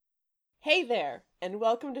Hey there, and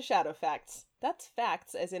welcome to Shadow Facts. That's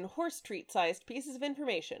facts as in horse treat-sized pieces of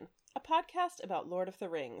information. A podcast about Lord of the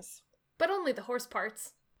Rings. But only the horse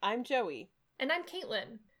parts. I'm Joey. And I'm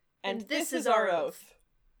Caitlin. And this is our oath.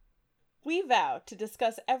 We vow to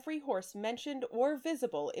discuss every horse mentioned or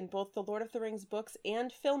visible in both the Lord of the Rings books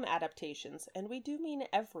and film adaptations, and we do mean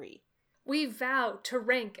every. We vow to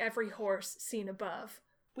rank every horse seen above.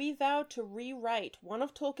 We vow to rewrite one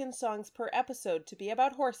of Tolkien's songs per episode to be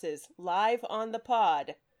about horses, live on the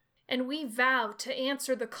pod. And we vow to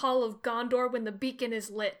answer the call of Gondor when the beacon is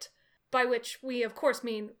lit. By which we, of course,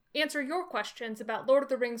 mean answer your questions about Lord of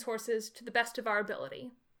the Rings horses to the best of our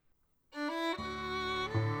ability.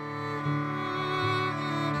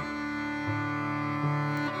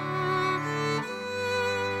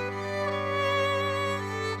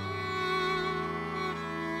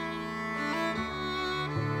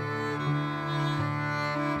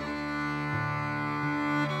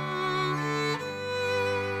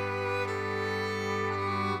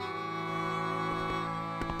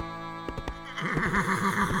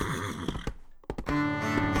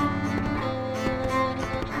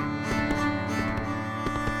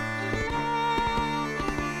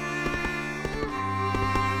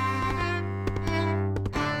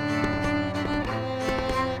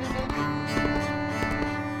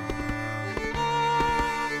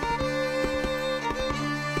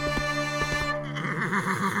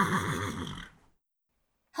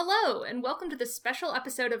 Hello, and welcome to this special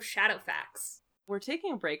episode of Shadow Facts. We're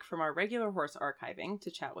taking a break from our regular horse archiving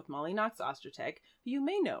to chat with Molly Knox Ostertag, who you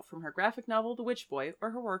may know from her graphic novel The Witch Boy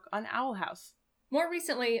or her work on Owl House. More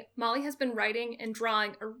recently, Molly has been writing and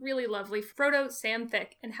drawing a really lovely Frodo Sam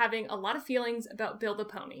fic and having a lot of feelings about Bill the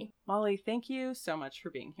Pony. Molly, thank you so much for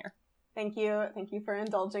being here. Thank you. Thank you for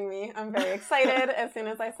indulging me. I'm very excited. As soon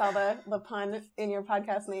as I saw the pun in your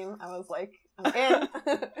podcast name, I was like, I'm in.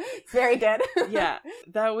 It's very good. Yeah,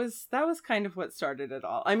 that was kind of what started it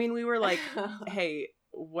all. I mean, we were like, hey,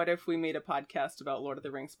 what if we made a podcast about Lord of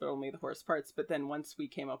the Rings, but only the horse parts? But then once we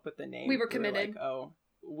came up with the name, we were committed. Like, oh,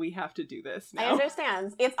 we have to do this now. I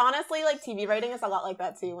understand. It's honestly like TV writing is a lot like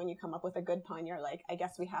that too. When you come up with a good pun, you're like, I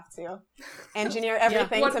guess we have to engineer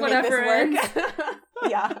everything to make this work.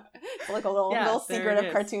 Yeah. It's like a little secret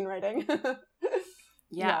of cartoon writing.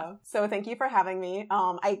 Yeah. So thank you for having me.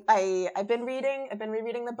 I've been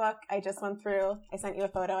rereading the book. I just went through, I sent you a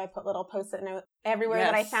photo. I put little post-it notes everywhere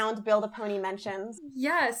that I found Bill the Pony mentions.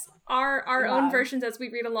 Yes. Our own versions as we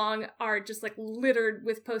read along are just like littered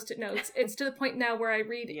with post-it notes. It's to the point now where I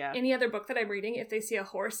read any other book that I'm reading. If they see a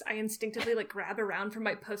horse, I instinctively like grab around for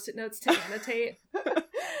my post-it notes to annotate.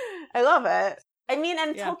 I love it. I mean,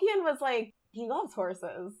 and Tolkien was like, he loves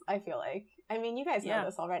horses, I feel like. I mean, you guys know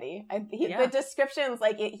this already. The descriptions,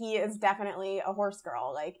 like, he is definitely a horse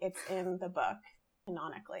girl. Like, it's in the book,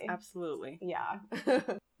 canonically. Absolutely. Yeah.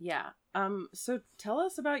 Yeah. So tell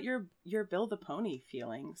us about your Bill the Pony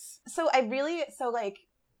feelings. So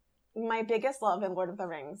my biggest love in Lord of the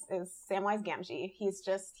Rings is Samwise Gamgee.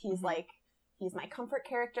 He's my comfort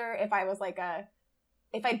character.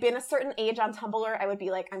 If I'd been a certain age on Tumblr, I would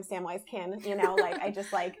be like, I'm Samwise kin, you know, like, I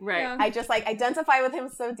just like, I just like identify with him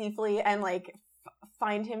so deeply and like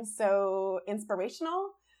find him so inspirational,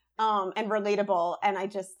 and relatable. And I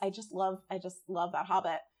just love that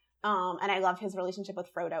Hobbit. And I love his relationship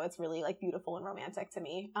with Frodo. It's really like beautiful and romantic to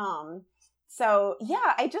me. So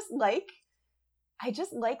yeah, I just like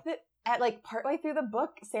that. At like partway through the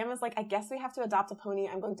book, Sam is like, I guess we have to adopt a pony.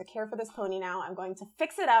 I'm going to care for this pony now. I'm going to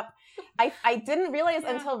fix it up. I didn't realize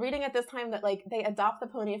until reading it this time that like they adopt the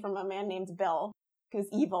pony from a man named Bill, who's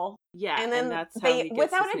evil. Yeah, and then that's how he gets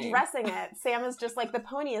without his addressing it, Sam is just like, the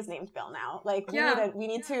pony is named Bill now. Like we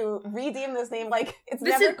need to redeem this name. Like it's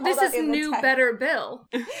never called out in the text. This is new, better Bill.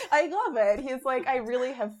 I love it. He's like, I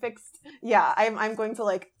really have fixed. Yeah, I'm going to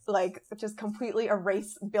like just completely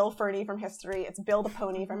erase Bill Ferny from history. It's Bill the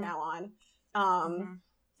Pony from now on.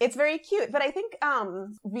 It's very cute. But I think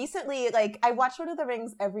recently, like, I watch Lord of the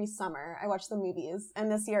Rings every summer. I watch the movies. And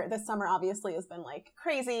this summer obviously has been like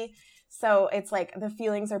crazy. So it's like the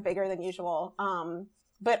feelings are bigger than usual.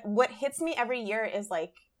 But what hits me every year is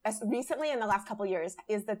like, as recently in the last couple of years,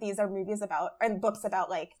 is that these are movies about, and books about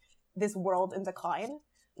like this world in decline.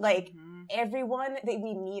 Like everyone that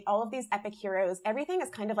we meet, all of these epic heroes, everything is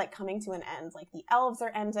kind of like coming to an end. Like the elves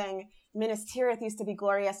are ending. Minas Tirith used to be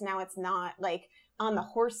glorious. Now it's not. Like on the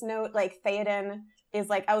horse note, like Theoden is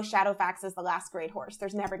like, oh, Shadowfax is the last great horse.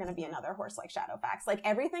 There's never going to be another horse like Shadowfax. Like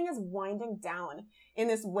everything is winding down in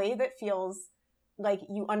this way that feels like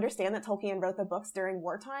you understand that Tolkien wrote the books during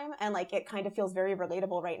wartime, and like it kind of feels very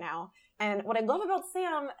relatable right now. And what I love about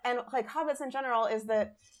Sam and like hobbits in general is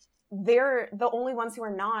that they're the only ones who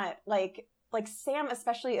are not. Like Sam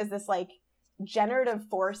especially is this like generative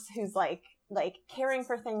force who's like caring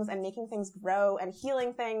for things and making things grow and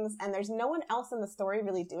healing things, and there's no one else in the story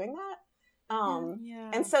really doing that.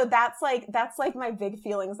 And so that's like my big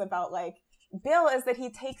feelings about like Bill, is that he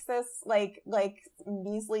takes this like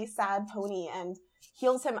measly sad pony and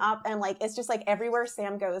heals him up, and like it's just like everywhere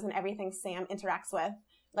Sam goes and everything Sam interacts with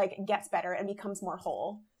like gets better and becomes more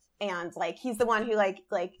whole, and like he's the one who like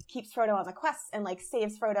keeps Frodo on the quest and like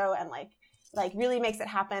saves Frodo and like really makes it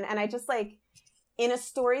happen. And I just like, in a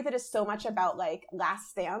story that is so much about like last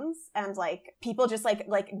stands and like people just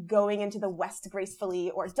like going into the West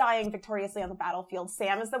gracefully or dying victoriously on the battlefield,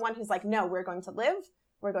 Sam is the one who's like, no, we're going to live,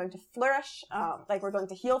 we're going to flourish, like we're going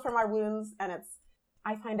to heal from our wounds. And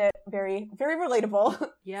I find it very, very relatable.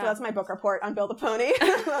 Yeah. So that's my book report on Bill the Pony.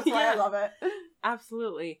 That's why I love it.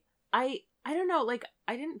 Absolutely. I don't know, like,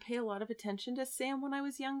 I didn't pay a lot of attention to Sam when I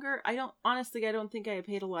was younger. I don't think I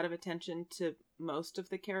paid a lot of attention to most of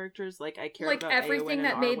the characters. Like, I care about everything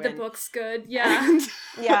that made the books good. Yeah. And,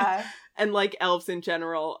 yeah. And, like, elves in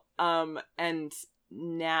general. And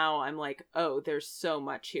now I'm like, oh, there's so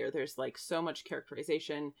much here. There's, like, so much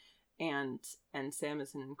characterization. And Sam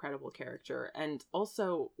is an incredible character. And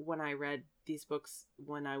also, when I read these books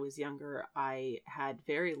when I was younger, I had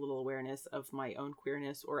very little awareness of my own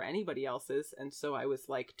queerness or anybody else's, and so I was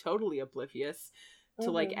like totally oblivious to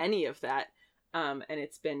like any of that. And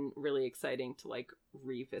it's been really exciting to like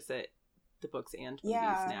revisit the books and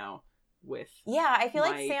movies now with I feel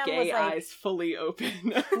like Sam gay was like eyes fully open.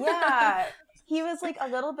 Yeah, he was like a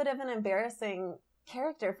little bit of an embarrassing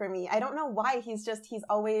character for me. I don't know why. He's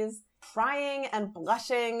always crying and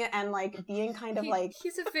blushing and like being kind of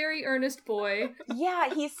he's a very earnest boy.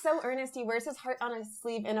 Yeah, he's so earnest. He wears his heart on his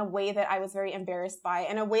sleeve in a way that I was very embarrassed by,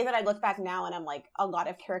 in a way that I look back now and I'm like, a lot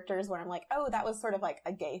of characters where I'm like, oh, that was sort of like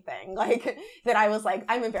a gay thing, like that I was like,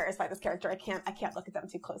 I'm embarrassed by this character, I can't look at them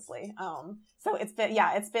too closely. So it's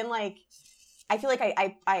been like, I feel like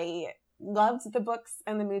I loved the books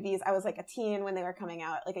and the movies. I was like a teen when they were coming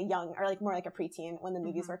out, like a young, or like more like a preteen when the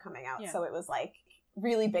movies were coming out. So it was like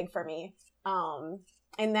really big for me.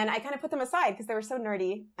 And then I kind of put them aside because they were so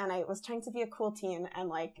nerdy, and I was trying to be a cool teen and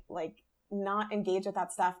like not engage with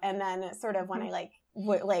that stuff. And then sort of when I like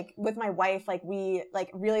with my wife, like we like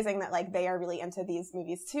realizing that like they are really into these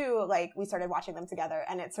movies too, like we started watching them together,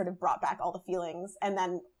 and it sort of brought back all the feelings. And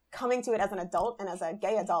then coming to it as an adult and as a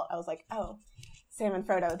gay adult, I was like, oh, Sam and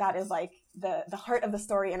Frodo, that is like the heart of the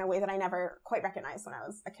story in a way that I never quite recognized when I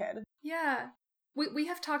was a kid. Yeah. We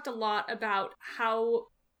have talked a lot about how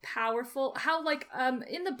powerful, how like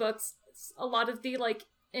in the books, a lot of the like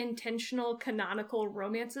intentional canonical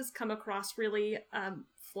romances come across really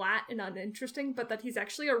flat and uninteresting, but that he's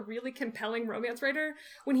actually a really compelling romance writer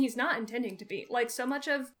when he's not intending to be. Like so much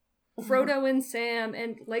of Frodo and Sam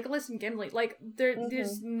and Legolas and Gimli, like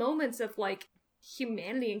there's moments of like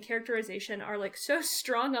humanity and characterization are like so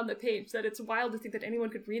strong on the page that it's wild to think that anyone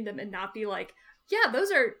could read them and not be like, yeah,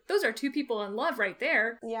 those are two people in love right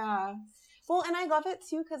there. Yeah. Well, and I love it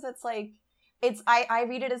too because it's like I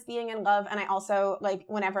read it as being in love, and I also like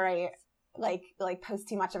whenever I like post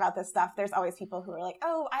too much about this stuff, there's always people who are like,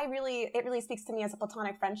 oh, it really speaks to me as a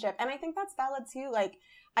platonic friendship, and I think that's valid too. Like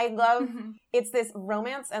I love it's this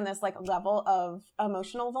romance and this like level of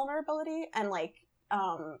emotional vulnerability and like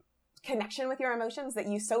connection with your emotions that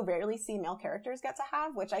you so rarely see male characters get to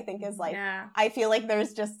have, which I think is like I feel like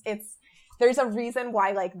there's a reason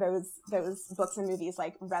why like those books and movies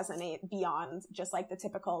like resonate beyond just like the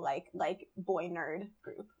typical like boy nerd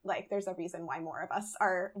group. Like there's a reason why more of us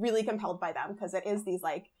are really compelled by them, because it is these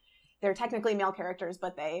like, they're technically male characters,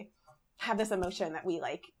 but they have this emotion that we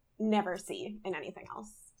like never see in anything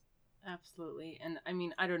else. Absolutely. And I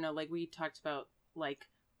mean, I don't know, like we talked about like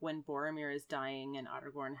when Boromir is dying and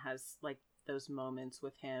Aragorn has like those moments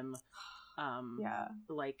with him,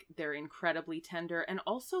 like they're incredibly tender. And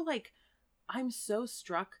also like I'm so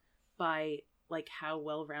struck by like how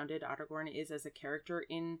well-rounded Aragorn is as a character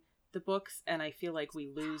in the books, and I feel like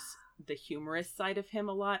we lose the humorous side of him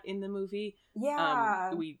a lot in the movie.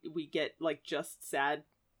 We get like just sad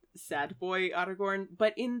boy Aragorn,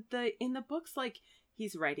 but in the books, like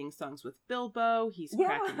he's writing songs with Bilbo, he's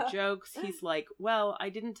cracking jokes, he's like, well, I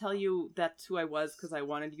didn't tell you that's who I was because I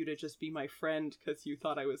wanted you to just be my friend because you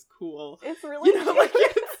thought I was cool. It's really like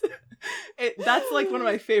that's like one of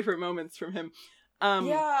my favorite moments from him.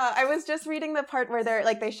 I was just reading the part where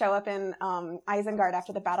they show up in Isengard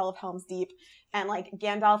after the Battle of Helm's Deep, and like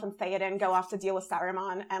Gandalf and Theoden go off to deal with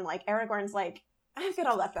Saruman, and like Aragorn's like, I'm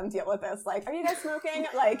gonna let them deal with this. Like, are you guys smoking?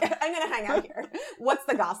 Like, I'm gonna hang out here. What's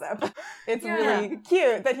the gossip? It's really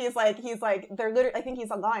cute that he's like, they're literally, I think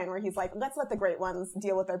he's a line where he's like, let's let the great ones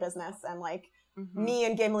deal with their business, and like, me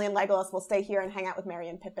and Gimli and Legolas will stay here and hang out with Merry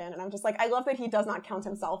and Pippin. And I'm just like, I love that he does not count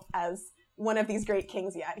himself as one of these great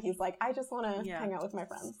kings yet. He's like, I just want to hang out with my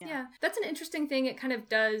friends. Yeah, that's an interesting thing it kind of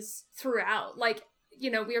does throughout. Like, you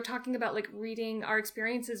know, we are talking about like reading our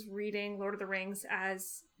experiences reading Lord of the Rings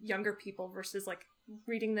as younger people versus like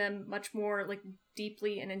reading them much more like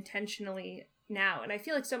deeply and intentionally now. And I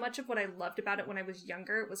feel like so much of what I loved about it when I was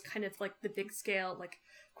younger was kind of like the big scale, like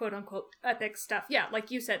quote unquote epic stuff. Yeah, like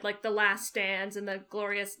you said, like the last stands and the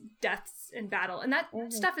glorious deaths in battle. And that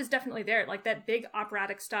stuff is definitely there. Like that big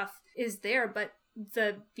operatic stuff is there, but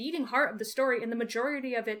the beating heart of the story and the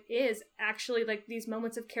majority of it is actually like these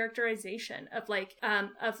moments of characterization of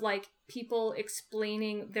like people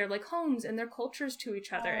explaining their like homes and their cultures to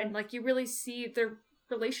each other, and like you really see their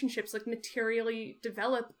relationships like materially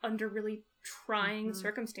develop under really trying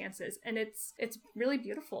circumstances, and it's really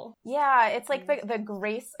beautiful. Yeah, it's like the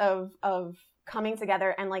grace of coming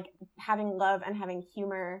together and like having love and having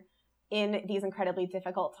humor in these incredibly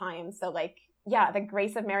difficult times. So like, yeah, the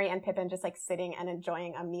grace of Merry and Pippin just like sitting and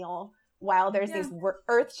enjoying a meal while there's these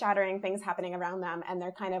earth-shattering things happening around them, and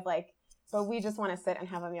they're kind of like, but we just want to sit and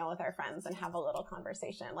have a meal with our friends and have a little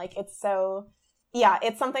conversation. Like, it's so, yeah,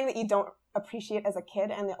 it's something that you don't appreciate as a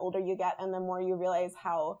kid, and the older you get and the more you realize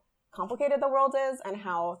how complicated the world is and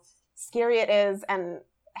how scary it is and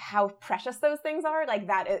how precious those things are. Like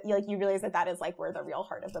that, like you realize that is like where the real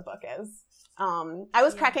heart of the book is. I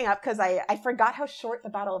was cracking up because I forgot how short the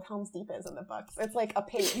Battle of Helm's Deep is in the books. It's like a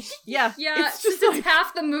page. Yeah, it's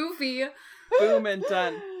half the movie. Boom and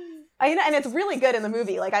done. And it's really good in the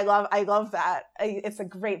movie. Like I love that. It's a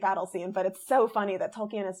great battle scene, but it's so funny that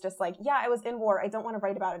Tolkien is just like, yeah, I was in war. I don't want to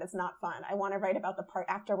write about it. It's not fun. I want to write about the part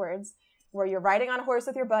afterwards where you're riding on a horse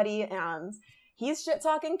with your buddy and he's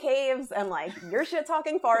shit-talking caves and like you're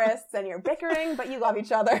shit-talking forests and you're bickering, but you love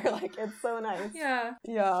each other. Like, it's so nice. Yeah.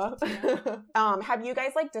 Have you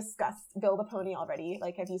guys like discussed Bill the Pony already?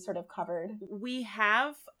 Like, have you sort of covered? We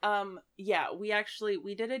have.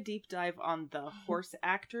 We did a deep dive on the horse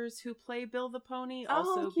actors who play Bill the Pony.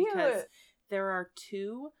 Also, because there are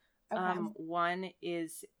two. Okay. One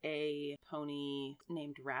is a pony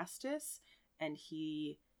named Rastus, and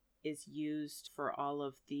he is used for all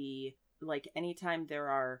of the, like, anytime there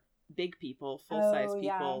are big people, full-size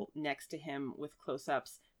people next to him with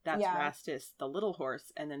close-ups, that's Rastus, the little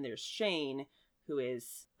horse. And then there's Shane, who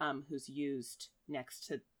is who's used next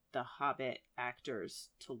to the Hobbit actors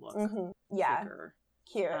to look bigger.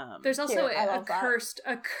 Cute. There's also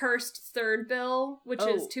a cursed third Bill, which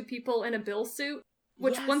is two people in a Bill suit.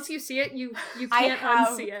 Which once you see it, you can't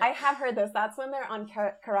unsee it. I have heard this. That's when they're on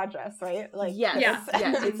Caradhras, right? Like, yes.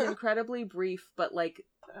 It's incredibly brief, but like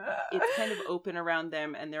it's kind of open around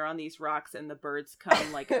them, and they're on these rocks, and the birds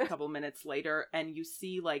come like a couple minutes later, and you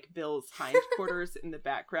see like Bill's hindquarters in the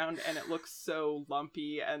background, and it looks so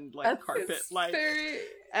lumpy and like carpet-like.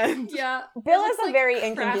 Bill is a very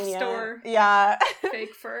inconvenient store.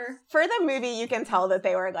 Fake fur. For the movie, you can tell that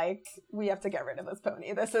they were like, we have to get rid of this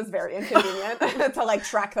pony. This is very inconvenient to like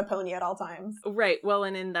track the pony at all times. Right. Well,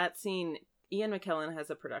 and in that scene, Ian McKellen has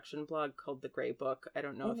a production blog called The Grey Book. I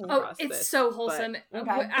don't know if you crossed this. It's so wholesome.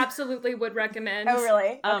 Absolutely would recommend. Oh,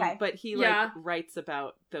 really? Okay. But he writes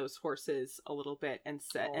about those horses a little bit and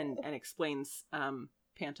and explains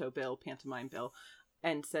Pantomime Bill,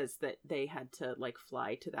 and says that they had to like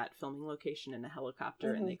fly to that filming location in a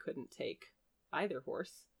helicopter, and they couldn't take either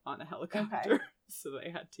horse on a helicopter, so they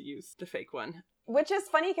had to use the fake one. Which is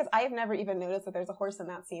funny because I've never even noticed that there's a horse in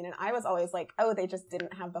that scene, and I was always like, oh, they just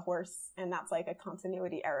didn't have the horse, and that's like a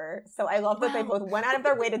continuity error. So I love that they both went out of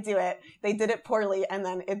their way to do it. They did it poorly, and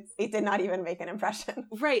then it did not even make an impression.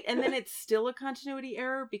 Right, and then it's still a continuity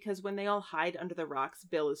error because when they all hide under the rocks,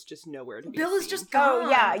 Bill is just nowhere to be seen. Is just gone. Oh,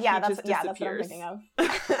 that's what I'm thinking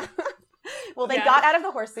of. Well, they got out of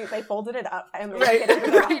the horse suit, they folded it up, and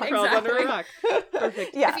crawled under a rock.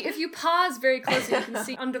 Perfect. Yeah. If you pause very closely, you can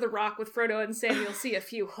see under the rock with Frodo and Sam, you'll see a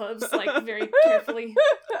few hooves, like, very carefully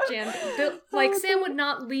jammed. Like, Sam would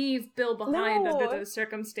not leave Bill behind under those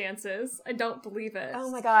circumstances. I don't believe it.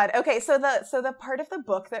 Oh my god. Okay, so the part of the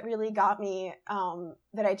book that really got me,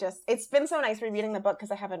 it's been so nice rereading the book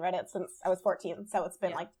because I haven't read it since I was 14, so it's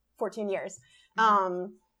been like 14 years.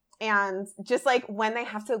 And just, like, when they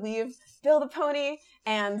have to leave Bill the Pony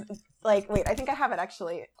and, like, wait, I think I have it,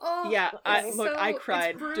 actually. Oh, yeah, I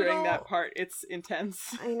cried during that part. It's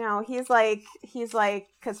intense. I know. He's like,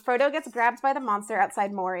 because Frodo gets grabbed by the monster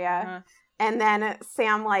outside Moria, And then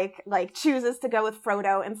Sam like chooses to go with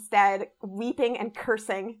Frodo instead, weeping and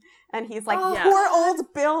cursing. And he's like,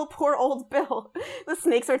 poor old Bill. The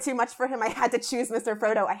snakes were too much for him. I had to choose Mr.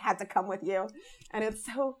 Frodo. I had to come with you. And it's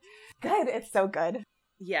so good. It's so good.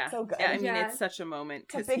 Yeah. So good. I mean, it's such a moment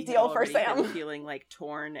because he's deal for Sam. Feeling like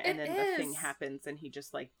torn, and then the thing happens, and he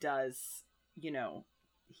just like does, you know,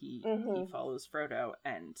 he follows Frodo,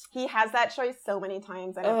 and he has that choice so many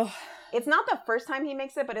times, and it's not the first time he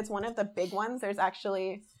makes it, but it's one of the big ones. There's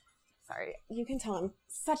actually, sorry, you can tell I'm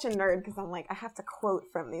such a nerd because I'm like, I have to quote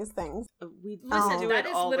from these things. We listen. That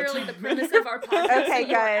is literally the premise of our podcast. Okay,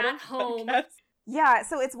 good. At home. Yeah,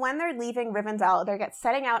 so it's when they're leaving Rivendell. They're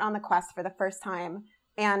setting out on the quest for the first time.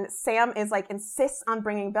 And Sam is like insists on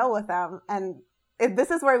bringing Bill with them, and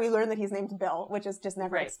this is where we learn that he's named Bill, which is just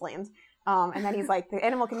never explained. And then he's like, the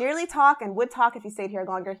animal can nearly talk and would talk if you stayed here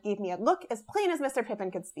longer. He gave me a look as plain as Mr.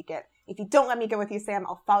 Pippin could speak it. If you don't let me go with you, Sam,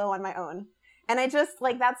 I'll follow on my own. And I just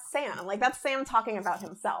like that's Sam. Like that's Sam talking about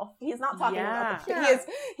himself. He's not talking about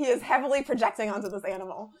he is heavily projecting onto this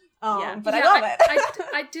animal. But I love it.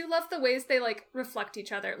 I do love the ways they like reflect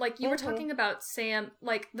each other. Like you were talking about Sam,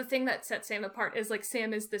 like the thing that sets Sam apart is like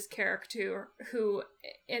Sam is this character who,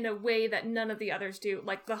 in a way that none of the others do,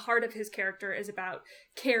 like the heart of his character is about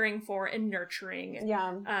caring for and nurturing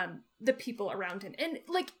the people around him. And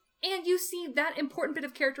like, and you see that important bit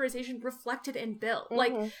of characterization reflected in Bill.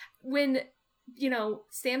 Like when, you know,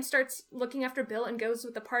 Sam starts looking after Bill and goes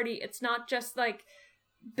with the party, it's not just like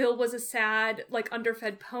Bill was a sad, like,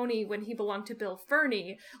 underfed pony when he belonged to Bill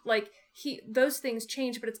Ferny. Like, those things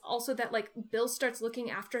change, but it's also that, like, Bill starts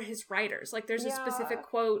looking after his writers. Like, there's a specific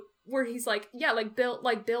quote where he's like,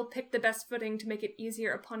 Bill picked the best footing to make it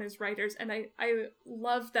easier upon his writers. And I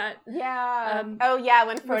love that. Yeah.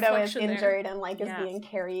 When Frodo is injured and, like, is being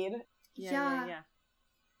carried. Yeah.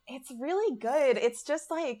 It's really good. It's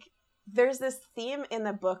just, like, there's this theme in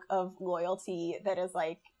the book of loyalty that is,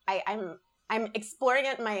 like, I'm exploring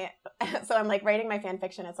it so I'm like writing my fan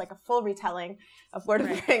fiction. It's like a full retelling of Lord of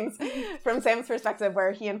the Rings from Sam's perspective,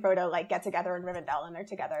 where he and Frodo like get together in Rivendell and they're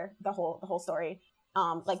together the whole story,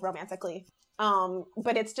 like romantically.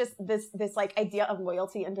 But it's just this like idea of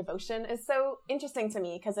loyalty and devotion is so interesting to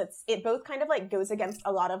me because it both kind of like goes against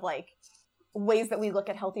a lot of like ways that we look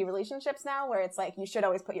at healthy relationships now, where it's like you should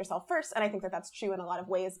always put yourself first, and I think that that's true in a lot of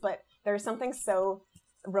ways. But there's something so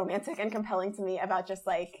romantic and compelling to me about just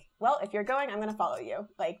like, well, if you're going, I'm going to follow you.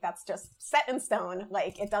 Like, that's just set in stone.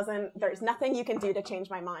 Like, there's nothing you can do to change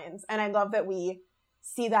my mind. And I love that we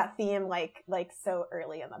see that theme like so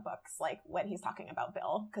early in the books, like when he's talking about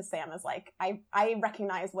Bill, because Sam is like, I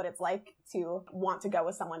recognize what it's like to want to go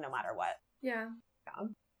with someone no matter what. Yeah.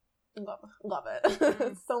 Love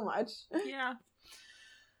it so much. Yeah.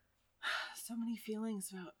 So many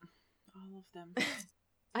feelings about all of them.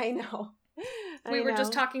 I know. We were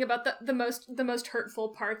just talking about the most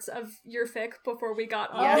hurtful parts of your fic before we got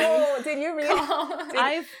on. Oh, did you read?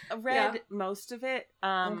 I've read most of it.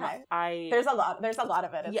 Okay. There's a lot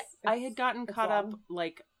of it. I had gotten caught up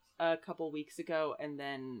like a couple weeks ago, and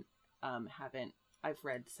then I've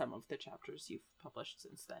read some of the chapters you've published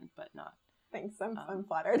since then, but not. Thanks, I'm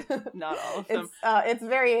flattered. Not all of them.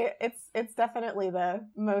 It's definitely the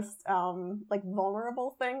most like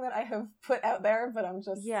vulnerable thing that I have put out there, but I'm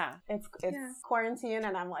just it's quarantine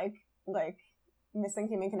and I'm like missing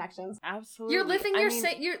human connections. Absolutely. You're living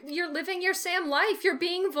you're living your Sam life. You're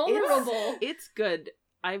being vulnerable. It's good.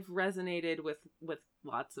 I've resonated with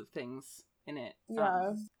lots of things in it.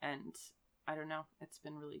 And I don't know. It's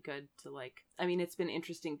been really good to like, I mean, it's been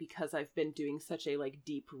interesting because I've been doing such a like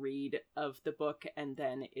deep read of the book, and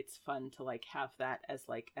then it's fun to like have that as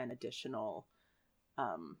like an additional,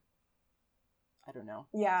 I don't know.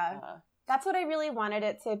 Yeah. That's what I really wanted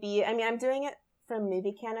it to be. I mean, I'm doing it for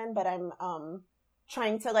movie canon, but I'm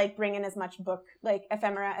trying to like bring in as much book like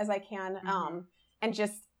ephemera as I can. And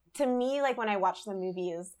just to me, like when I watch the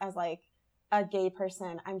movies as like a gay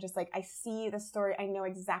person, I'm just like, I see the story. I know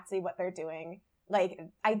exactly what they're doing. Like,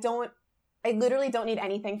 I literally don't need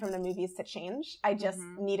anything from the movies to change. I just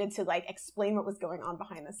needed to like explain what was going on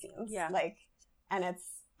behind the scenes. Yeah. Like, and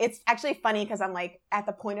it's actually funny because I'm like at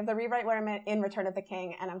the point of the rewrite where I'm in Return of the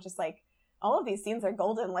King, and I'm just like, all of these scenes are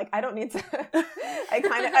golden. Like, I don't need to,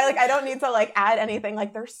 I don't need to like add anything.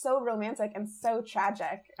 Like, they're so romantic and so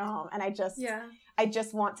tragic. And I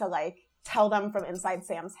just want to like tell them from inside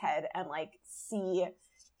Sam's head and like see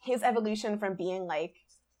his evolution from being like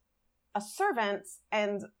a servant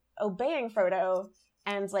and obeying Frodo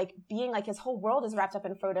and like being like his whole world is wrapped up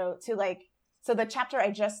in Frodo to like, so the chapter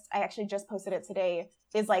I actually just posted it today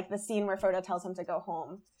is like the scene where Frodo tells him to go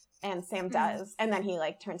home. And Sam does. And then he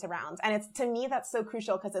like turns around. And it's, to me, that's so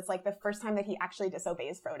crucial because it's like the first time that he actually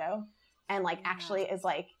disobeys Frodo and like actually is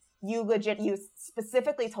like, you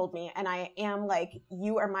specifically told me, and I am like,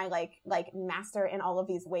 you are my like master in all of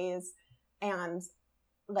these ways. And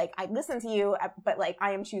like, I listen to you, but like,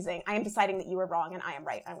 I am deciding that you were wrong and I am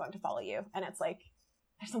right. I'm going to follow you. And it's like,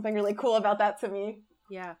 there's something really cool about that to me.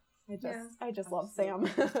 Yeah. I just love Sam.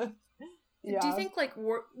 Yeah. Do you think like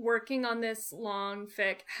working on this long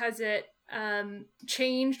fic, has it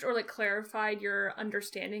changed or like clarified your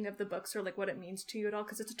understanding of the books or like what it means to you at all?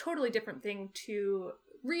 Because it's a totally different thing to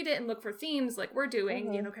read it and look for themes like we're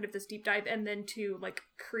doing, you know, kind of this deep dive, and then to like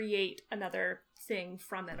create another thing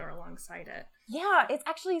from it or alongside it. Yeah, it's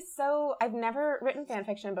actually so, I've never written fan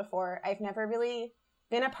fiction before. I've never really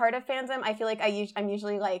been a part of fandom. I feel like I'm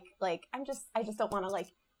usually like I just don't want to like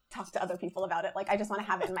talk to other people about it. Like I just want to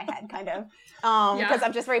have it in my head kind of. Because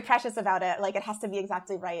I'm just very precious about it. Like it has to be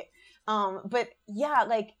exactly right. But yeah,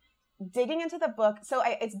 like digging into the book. So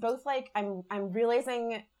it's both like I'm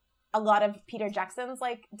realizing a lot of Peter Jackson's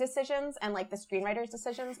like decisions and like the screenwriter's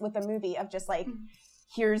decisions with the movie of just like,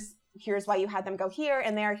 here's why you had them go here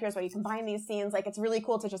and there. Here's why you combine these scenes. Like, it's really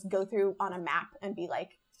cool to just go through on a map and be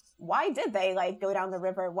like, why did they like go down the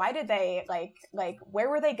river? Why did they like, where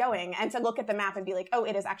were they going? And to look at the map and be like, oh,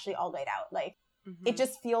 it is actually all laid out. Like, it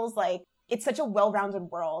just feels like it's such a well-rounded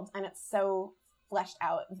world and it's so fleshed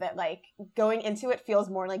out that like going into it feels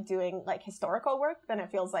more like doing like historical work than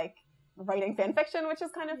it feels like writing fan fiction, which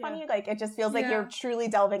is kind of funny. Like it just feels like you're truly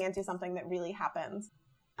delving into something that really happened.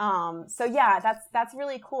 So yeah, that's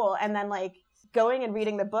really cool. And then like going and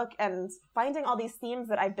reading the book and finding all these themes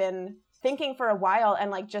that I've been thinking for a while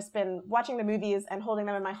and like just been watching the movies and holding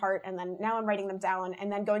them in my heart, and then now I'm writing them down,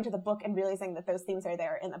 and then going to the book and realizing that those themes are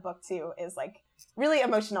there in the book too is like really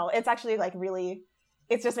emotional. It's actually like really,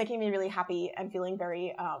 it's just making me really happy and feeling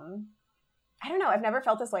very I don't know, I've never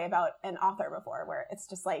felt this way about an author before, where it's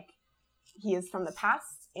just like he is from the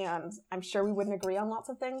past, and I'm sure we wouldn't agree on lots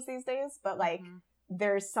of things these days, but like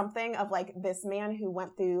there's something of like this man who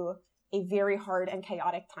went through a very hard and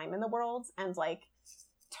chaotic time in the world and like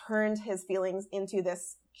turned his feelings into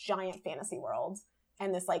this giant fantasy world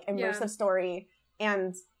and this like immersive story,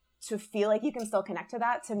 and to feel like you can still connect to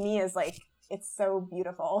that, to me is like, it's so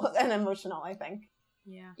beautiful and emotional, I think.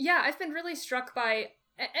 Yeah, I've been really struck by,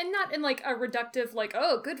 and not in like a reductive like,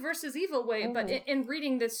 oh, good versus evil way, but in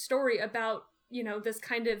reading this story about, you know, this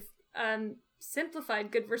kind of simplified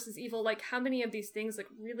good versus evil, like how many of these things like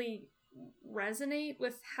really resonate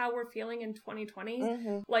with how we're feeling in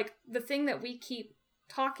 2020. Like the thing that we keep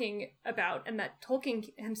talking about and that Tolkien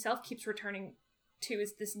himself keeps returning to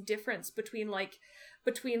is this difference between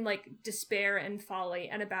despair and folly,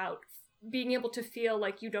 and about being able to feel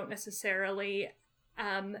like you don't necessarily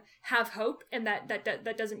have hope, and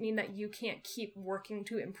that doesn't mean that you can't keep working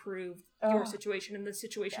to improve your situation and the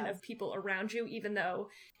situation of people around you, even though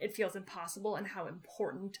it feels impossible, and how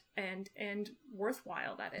important and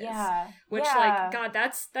worthwhile that is. Which like, God,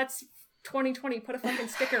 that's 2020, put a fucking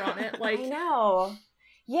sticker on it. Like, I know.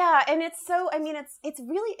 Yeah, and it's so, I mean, it's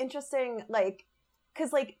really interesting, like,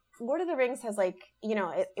 because like Lord of the Rings has like, you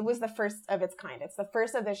know, it was the first of its kind. It's the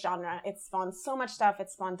first of this genre. It spawned so much stuff. It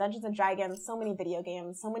spawned Dungeons and Dragons, so many video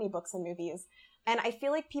games, so many books and movies. And I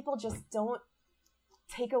feel like people just don't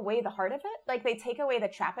take away the heart of it. Like they take away the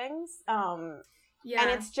trappings. And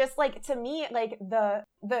it's just like, to me, like the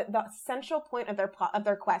central point of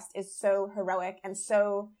their quest is so heroic and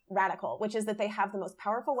so radical, which is that they have the most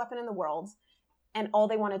powerful weapon in the world, and all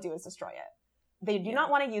they want to do is destroy it. They do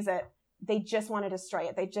not want to use it. They just want to destroy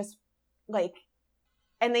it. They just like,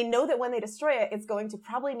 and they know that when they destroy it, it's going to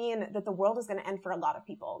probably mean that the world is going to end for a lot of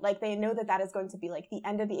people. Like they know that that is going to be like the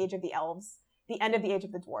end of the age of the elves, the end of the age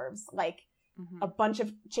of the dwarves. Like a bunch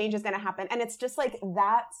of change is going to happen. And it's just like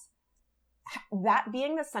that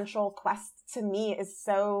being the central quest to me is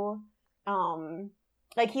so,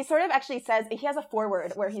 like he sort of actually says, he has a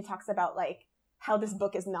foreword where he talks about like how this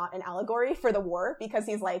book is not an allegory for the war, because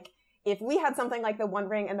he's like, if we had something like the One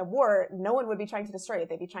Ring and the war, no one would be trying to destroy it.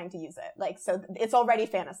 They'd be trying to use it. Like, so it's already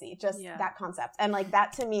fantasy, just that concept. And like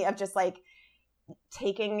that to me of just like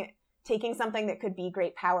taking something that could be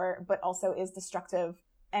great power, but also is destructive,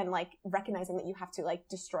 and like recognizing that you have to like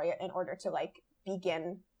destroy it in order to like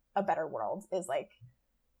begin a better world is like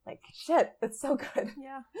shit. It's so good.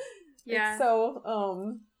 Yeah. It's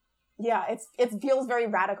so, it feels very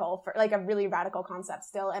radical, for like a really radical concept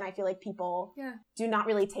still, and I feel like people do not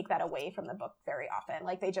really take that away from the book very often.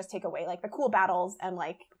 Like they just take away like the cool battles and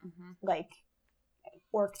like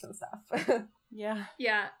orcs and stuff.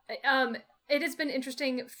 It has been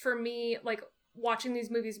interesting for me, like watching these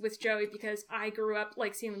movies with Joey because I grew up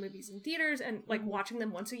like seeing the movies in theaters and like watching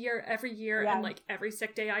them once a year, every year, and like every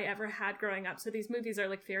sick day I ever had growing up. So these movies are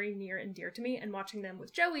like very near and dear to me, and watching them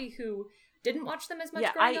with Joey, who didn't watch them as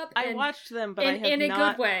much growing up. I watched them, but I have in a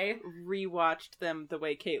not good way rewatched them the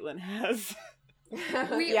way Caitlin has.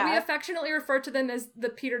 We affectionately refer to them as the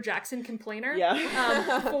Peter Jackson complainer.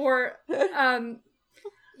 For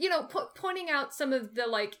pointing out some of the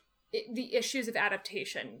like the issues of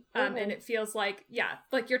adaptation, and it feels like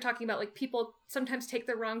like you're talking about, like people sometimes take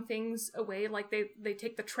the wrong things away, like they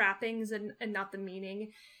take the trappings and not the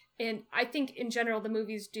meaning. And I think in general the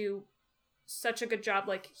movies do such a good job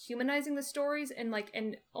like humanizing the stories, and like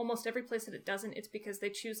in almost every place that it doesn't, it's because they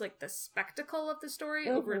choose like the spectacle of the story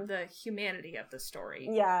over the humanity of the story.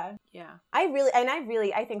 I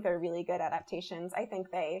think they're really good adaptations. I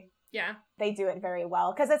think they do it very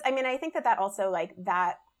well, because I think that also like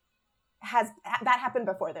that happened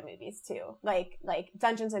before the movies too, like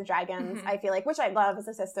Dungeons and Dragons. I feel like, which I love as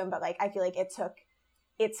a system, but like I feel like it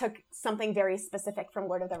took something very specific from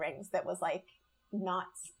Lord of the Rings that was like not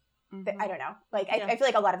I don't know, like I feel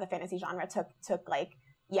like a lot of the fantasy genre took like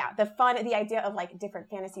the idea of like different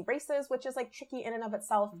fantasy races, which is like tricky in and of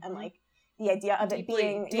itself, and like the idea of it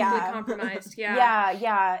being deeply compromised.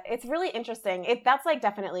 It's really interesting. That's like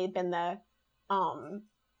definitely been the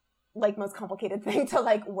like most complicated thing to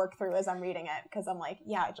like work through as I'm reading it, because I'm like,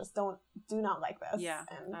 I just do not like this,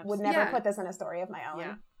 and would never put this in a story of my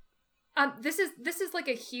own. This is like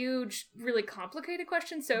a huge, really complicated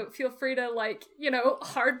question, so feel free to like,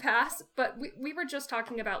 hard pass. But we were just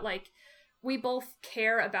talking about like, we both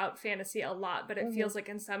care about fantasy a lot, but it feels like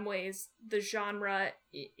in some ways the genre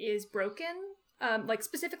is broken. Like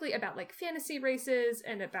specifically about like fantasy races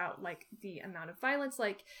and about like the amount of violence,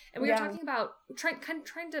 like, and we were talking about trying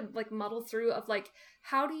to like muddle through of like,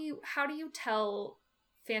 how do you tell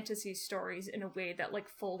fantasy stories in a way that like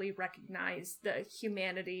fully recognize the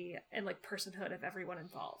humanity and like personhood of everyone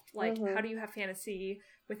involved? Like, how do you have fantasy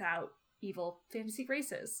without evil fantasy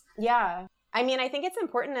races? I mean, I think it's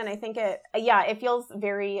important, and I think it feels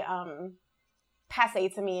very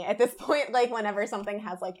passé to me at this point, like whenever something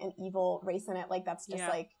has like an evil race in it, like that's just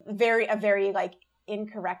like a very like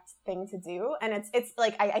incorrect thing to do. And it's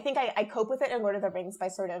like I think I cope with it in Lord of the Rings by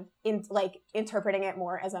sort of interpreting it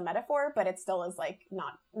more as a metaphor, but it still is like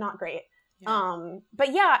not great. But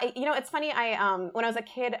it's funny, I when I was a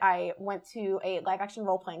kid I went to a live action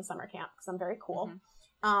role-playing summer camp, because I'm very cool.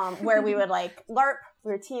 Where we would like LARP.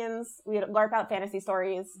 We were teens. We would LARP out fantasy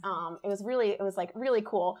stories. It was really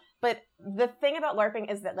cool. But the thing about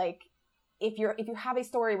LARPing is that like, if you have a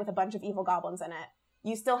story with a bunch of evil goblins in it,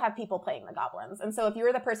 you still have people playing the goblins. And so if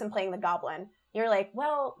you're the person playing the goblin, you're like,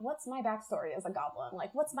 well, what's my backstory as a goblin?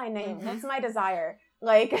 Like, what's my name? What's my desire?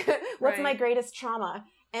 Like, what's my greatest trauma?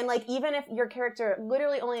 And like, even if your character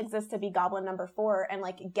literally only exists to be goblin number 4 and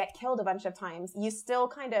like get killed a bunch of times, you still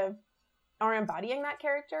kind of are embodying that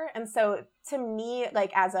character. And so to me,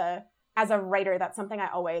 like as a writer, that's something I'm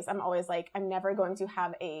always like, I'm never going to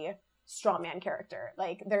have a strawman character.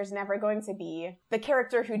 Like there's never going to be the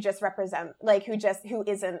character who just represent, like who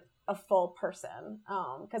isn't a full person.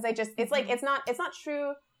 Cause it's like, it's not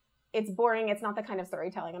true. It's boring. It's not the kind of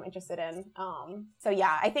storytelling I'm interested in. So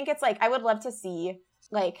yeah, I think it's like, I would love to see,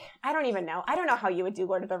 like, I don't know how you would do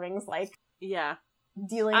Lord of the Rings. Like,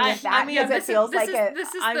 dealing with that, because it feels like it.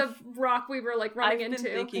 This is the rock we were like running into. I've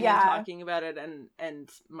been thinking and talking about it, and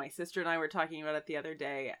my sister and I were talking about it the other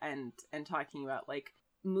day, and talking about like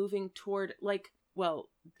moving toward like, well,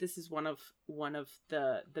 this is one of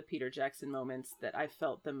the Peter Jackson moments that I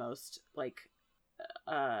felt the most like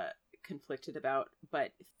conflicted about.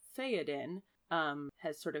 But Theoden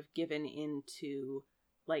has sort of given into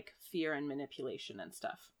like fear and manipulation and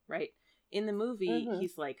stuff, right? In the movie,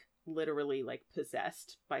 he's like literally like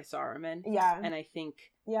possessed by Saruman. And I think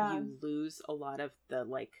you lose a lot of the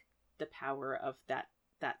like the power of that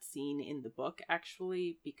scene in the book,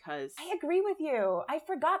 actually, because I agree with you. I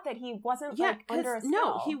forgot that he wasn't like under a spell.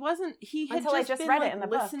 No, he wasn't. He had until just I just been read like it in the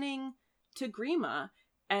listening book. To Grima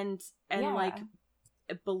and like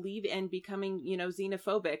believe and becoming,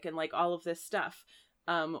 xenophobic and like all of this stuff,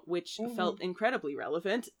 which felt incredibly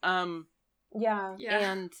relevant. And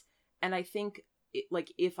I think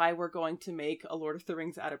like if I were going to make a Lord of the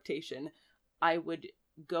Rings adaptation, I would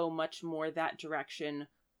go much more that direction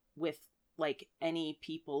with like any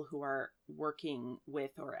people who are working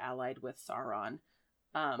with or allied with Sauron,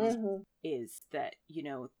 is that,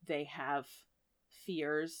 they have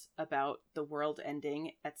fears about the world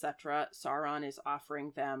ending, etc. Sauron is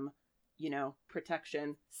offering them,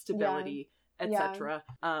 protection, stability, etc.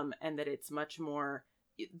 And that it's much more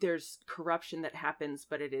there's corruption that happens,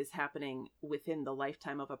 but it is happening within the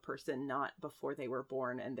lifetime of a person, not before they were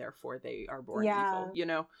born, and therefore they are born evil, you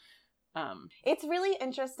know? It's really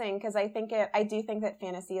interesting because I do think that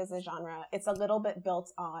fantasy as a genre, it's a little bit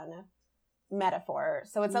built on metaphor.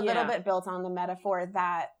 So it's a little bit built on the metaphor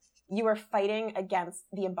that you are fighting against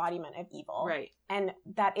the embodiment of evil. Right. And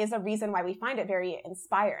that is a reason why we find it very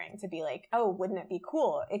inspiring to be like, oh, wouldn't it be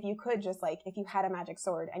cool if you could just like, if you had a magic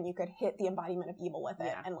sword and you could hit the embodiment of evil with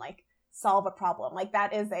it and like solve a problem. Like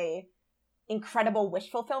that is a incredible wish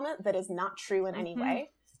fulfillment that is not true in any way.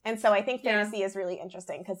 And so I think fantasy is really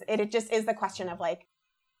interesting because it just is the question of like,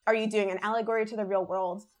 are you doing an allegory to the real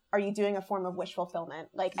world? Are you doing a form of wish fulfillment?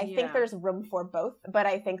 Like, I think there's room for both, but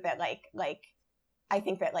I think that like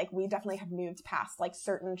we definitely have moved past like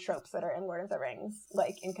certain tropes that are in Lord of the Rings,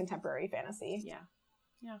 like in contemporary fantasy.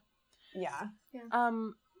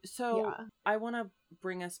 So I want to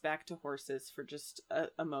bring us back to horses for just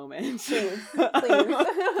a moment. Please.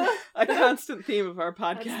 A constant theme of our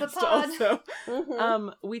podcast also.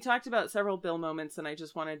 We talked about several Bill moments, and I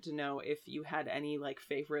just wanted to know if you had any like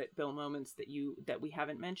favorite Bill moments that we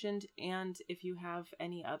haven't mentioned, and if you have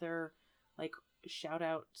any other like shout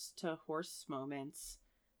outs to horse moments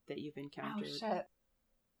that you've encountered. Oh shit.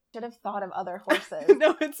 Should have thought of other horses.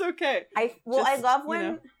 No, it's okay. I love when...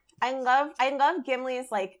 You know. I love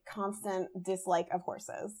Gimli's like constant dislike of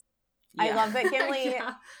horses. Yeah. I love that Gimli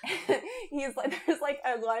he's like, there's like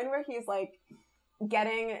a line where he's like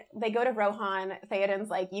they go to Rohan, Theoden's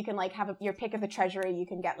like, you can like have your pick of the treasury, you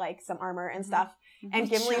can get like some armor and stuff. And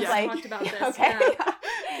Gimli's like, talked about this. Okay.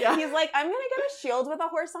 Yeah. He's like, I'm gonna get a shield with a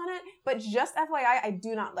horse on it, but just FYI, I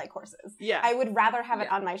do not like horses. Yeah. I would rather have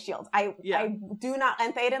it on my shield. I do not.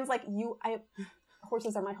 And Theoden's like,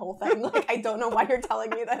 horses are my whole thing. Like, I don't know why you're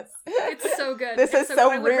telling me this. It's so good. This is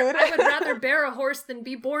so rude. I would rather bear a horse than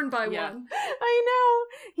be born by one. I know.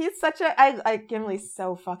 He's such a... Gimli's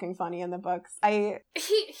so fucking funny in the books.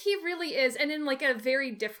 He really is, and in like a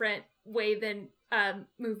very different way than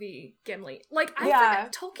movie Gimli. Like,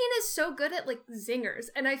 Tolkien is so good at like zingers,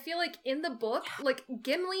 and I feel like in the book, like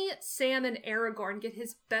Gimli, Sam, and Aragorn get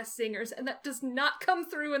his best zingers, and that does not come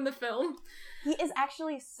through in the film. He is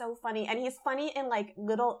actually so funny, and he's funny in like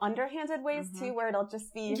little underhanded ways too, where it'll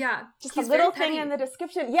just be just a little thing in the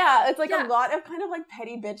description. Yeah, it's like a lot of kind of like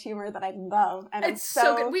petty bitch humor that I love, and it's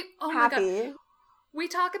so good. My God. We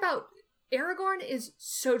talk about Aragorn is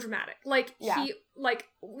so dramatic. Like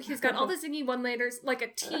he's got all the zingy one-liners. Like a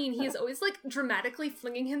teen, he is always like dramatically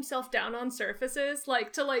flinging himself down on surfaces,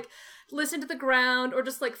 like to like listen to the ground, or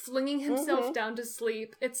just like flinging himself down to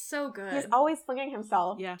sleep. It's so good. He's always flinging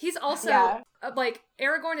himself. Yeah. He's also like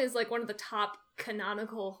Aragorn is like one of the top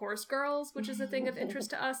canonical horse girls, which is a thing of interest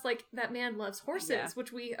to us. Like, that man loves horses,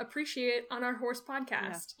 which we appreciate on our horse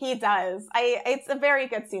podcast. He does. It's a very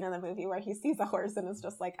good scene in the movie where he sees a horse and is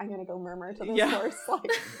just like, I'm gonna go murmur to this horse, like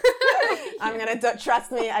I'm gonna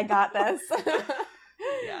trust me, I got this.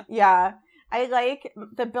 I like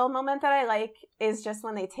the Bill moment that I like is just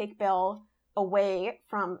when they take Bill away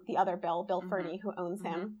from the other Bill Fernie, who owns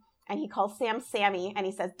him. And he calls Sam Sammy, and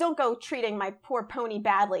he says, don't go treating my poor pony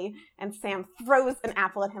badly. And Sam throws an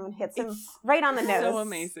apple at him and hits him right on the nose. So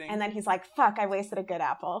amazing. And then he's like, fuck, I wasted a good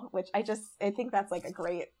apple. Which I think that's like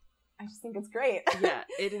I just think it's great. Yeah,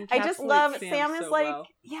 it encapsulates I just love, Sam so is like,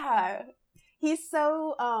 well. He's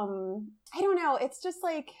so, I don't know, it's just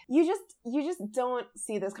like, you just don't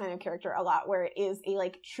see this kind of character a lot, where it is a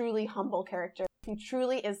like truly humble character who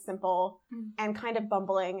truly is simple and kind of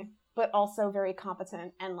bumbling, but also very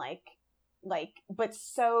competent and but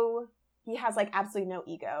so he has like absolutely no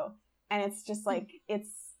ego, and it's just like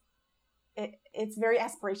it's very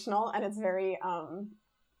aspirational, and it's very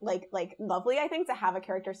like lovely, I think, to have a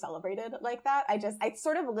character celebrated like that. I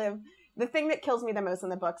sort of live, the thing that kills me the most in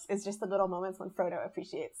the books is just the little moments when Frodo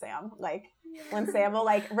appreciates Sam, like when Sam will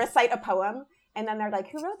like recite a poem. And then they're like,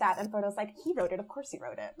 who wrote that? And Frodo's like, he wrote it. Of course he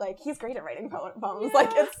wrote it. Like, he's great at writing poems. Yeah.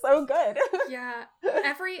 Like, it's so good. Yeah.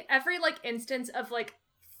 Every like instance of like,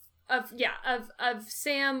 of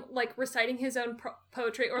Sam like reciting his own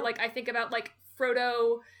poetry, or like I think about like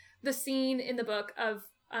Frodo, the scene in the book of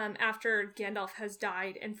after Gandalf has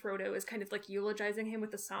died and Frodo is kind of like eulogizing him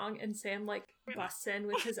with a song, and Sam like busts in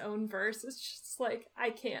with his own verse. It's just like,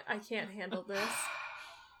 I can't handle this.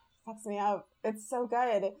 Fucks me up. It's so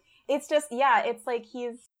good. It's just, it's like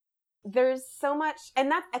there's so much, and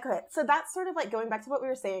that's, okay, so that's sort of like going back to what we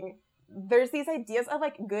were saying, there's these ideas of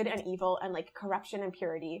like good and evil and like corruption and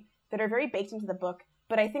purity that are very baked into the book,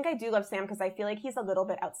 but I think I do love Sam because I feel like he's a little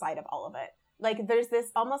bit outside of all of it. like there's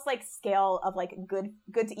this almost like scale of like good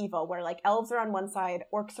to evil, where like elves are on one side,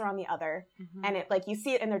 orcs are on the other, and it like you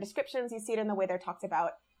see it in their descriptions, you see it in the way they're talked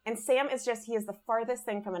about. And Sam is just, he is the farthest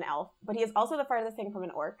thing from an elf, but he is also the farthest thing from an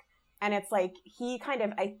orc. And it's like, he kind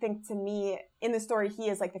of, I think to me, in the story, he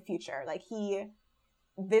is like the future. Like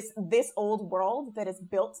this old world that is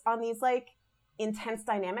built on these like intense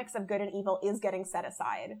dynamics of good and evil is getting set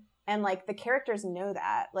aside. And like the characters know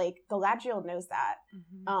that. Like Galadriel knows that.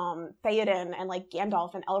 Theoden and like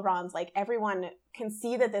Gandalf and Elrond, like everyone can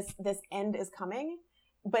see that this end is coming.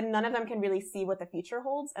 But none of them can really see what the future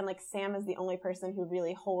holds. And like Sam is the only person who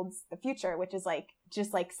really holds the future, which is like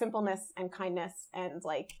just like simpleness and kindness and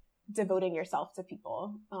like devoting yourself to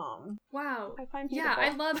people. Wow. I find beautiful.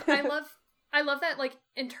 Yeah, I love that like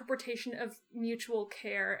interpretation of mutual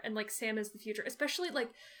care and like Sam is the future, especially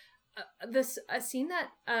like a scene that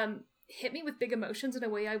hit me with big emotions in a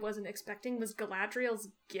way I wasn't expecting was Galadriel's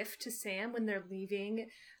gift to Sam when they're leaving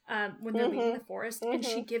the forest, and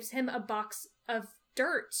she gives him a box of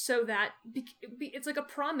dirt so that it's like a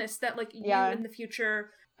promise that like you in the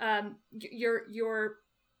future your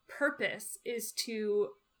purpose is to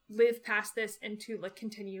live past this and to like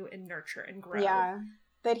continue and nurture and grow.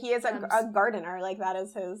 That he is a gardener, like that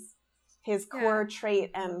is his core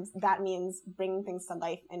trait, and that means bringing things to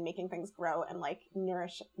life and making things grow and like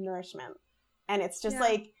nourishment. And it's just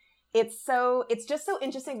like it's just so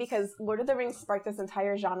interesting because Lord of the Rings sparked this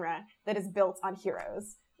entire genre that is built on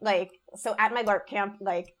heroes. Like, so at my LARP camp,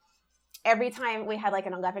 like, every time we had, like,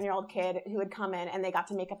 an 11-year-old kid who would come in and they got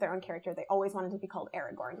to make up their own character, they always wanted to be called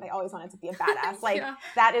Aragorn. They always wanted to be a badass. Like,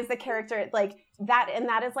 that is the character, like,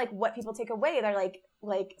 that is, like, what people take away. They're,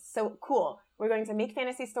 like, so cool. We're going to make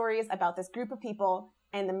fantasy stories about this group of people,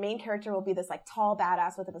 and the main character will be this, like, tall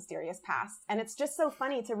badass with a mysterious past. And it's just so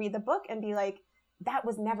funny to read the book and be like, that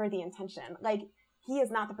was never the intention. Like, he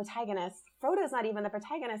is not the protagonist. Frodo's not even the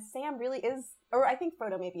protagonist. Sam really is, or I think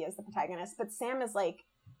Frodo maybe is the protagonist, but Sam is like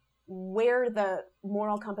where the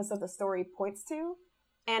moral compass of the story points to.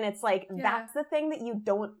 And it's like, that's the thing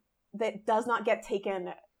that does not get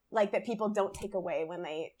taken, like that people don't take away when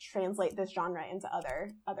they translate this genre into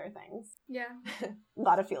other things. Yeah. A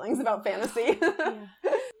lot of feelings about fantasy.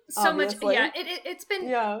 So obviously. Much,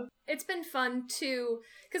 it's been fun to,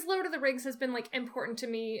 because Lord of the Rings has been like important to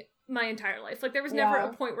me my entire life. Like there was never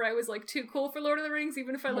a point where I was like too cool for Lord of the Rings,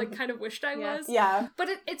 even if I like kind of wished I was. Yeah. But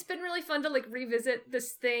it's been really fun to like revisit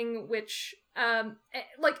this thing, which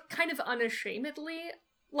like kind of unashamedly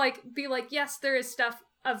like be like, yes, there is stuff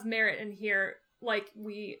of merit in here. Like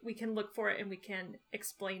we can look for it and we can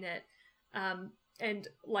explain it. And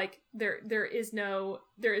like there is no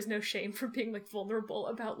shame for being like vulnerable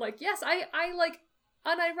about like, yes, I like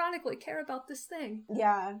unironically care about this thing.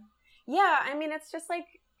 Yeah. I mean, it's just like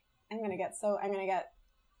I'm gonna get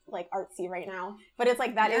like artsy right now, but it's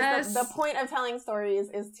like that is the point of telling stories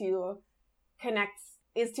is to connect,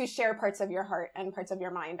 is to share parts of your heart and parts of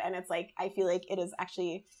your mind. And it's like I feel like it is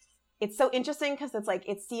actually, it's so interesting because it's like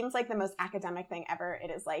it seems like the most academic thing ever. It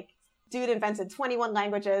is like, dude invented 21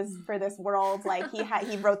 languages for this world. Like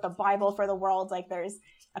he wrote the Bible for the world. Like there's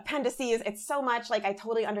appendices. It's so much. Like I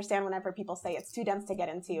totally understand whenever people say it's too dense to get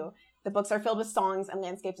into. The books are filled with songs and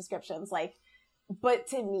landscape descriptions. Like, but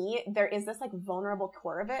to me, there is this like vulnerable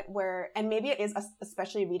core of it where, and maybe it is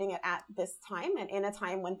especially reading it at this time and in a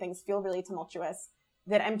time when things feel really tumultuous,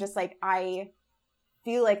 that I'm just like, I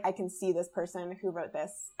feel like I can see this person who wrote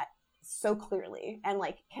this so clearly and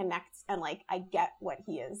like connects and like I get what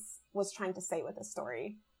he was trying to say with the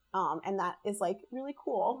story, and that is like really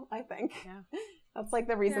cool. I think that's like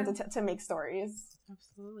the reason to make stories.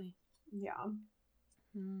 Absolutely.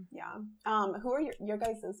 Who are your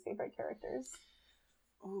guys' favorite characters?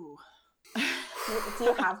 Ooh. Do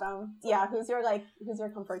you have them? Who's your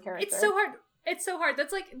comfort character? It's so hard.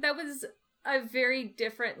 That was a very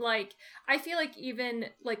different, like, I feel like even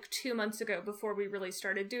like 2 months ago before we really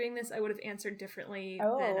started doing this, I would have answered differently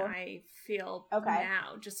than I feel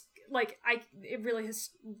now. Just like it really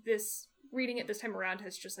has, this reading it this time around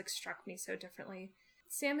has just like struck me so differently.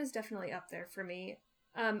 Sam is definitely up there for me.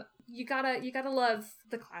 You gotta love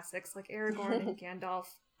the classics like Aragorn and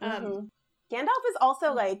Gandalf. Gandalf is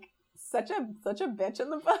also like such a bitch in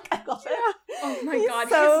the book. I love it. Oh my god,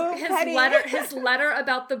 so his letter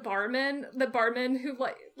about the barman who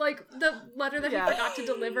like the letter that he forgot to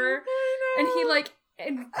deliver, and he like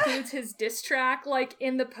includes his diss track like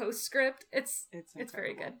in the postscript. It's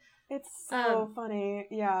very good. It's so funny.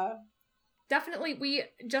 Yeah. Definitely, we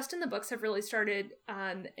just in the books have really started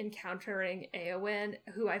encountering Éowyn,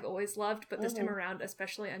 who I've always loved, but this time around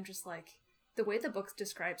especially, I'm just like, the way the book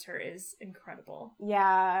describes her is incredible.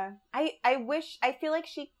 Yeah. I feel like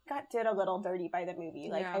she did a little dirty by the movie.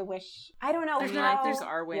 Like, I wish, I don't know. There's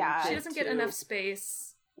Arwen. Yeah. She doesn't get enough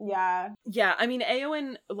space. Yeah. Yeah, I mean,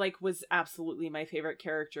 Éowyn, like, was absolutely my favorite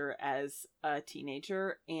character as a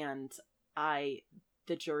teenager, and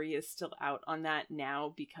the jury is still out on that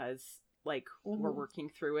now because, like, we're working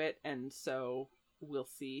through it, and so we'll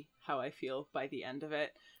see how I feel by the end of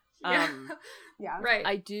it. Yeah.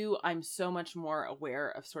 Right. I'm so much more aware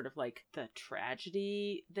of sort of, like, the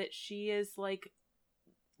tragedy that she is, like,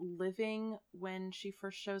 living when she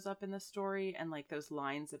first shows up in the story, and like those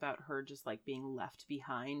lines about her just like being left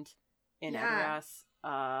behind in Edoras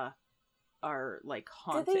are like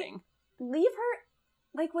haunting. Did they leave her?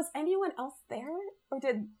 Like, was anyone else there, or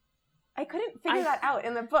I couldn't figure that out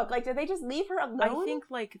in the book? Like, did they just leave her alone? I think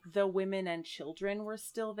like the women and children were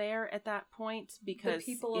still there at that point because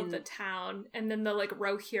the people of the town, and then the like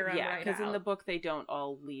Rohirrim. Yeah, because in the book they don't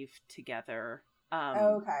all leave together.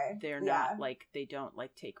 Okay. They're not like, they don't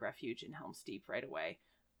like take refuge in Helm's Deep right away.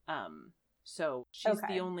 So she's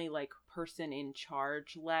the only like person in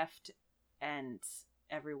charge left, and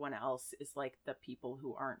everyone else is like the people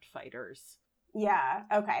who aren't fighters. Yeah.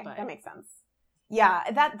 Okay. That makes sense. Yeah.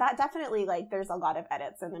 That definitely, like, there's a lot of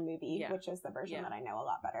edits in the movie, which is the version that I know a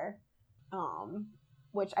lot better.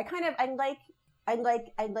 Which I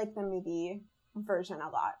like the movie version a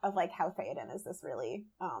lot of like how Theoden is this really,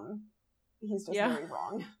 he's just very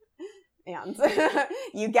wrong. And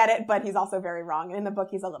you get it, but he's also very wrong. And in the book,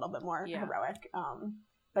 he's a little bit more heroic.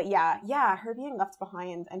 But yeah, her being left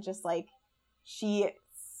behind and just like, she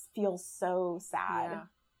feels so sad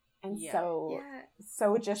and so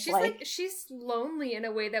just she's like she's lonely in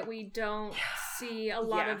a way that we don't see a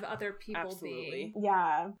lot of other people be.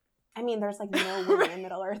 Yeah. I mean, there's like no women in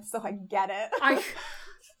Middle Earth, so I get it. I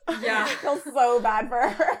feel so bad for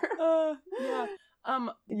her.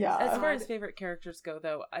 As far as favorite characters go,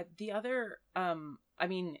 though, the other, I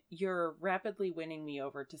mean, you're rapidly winning me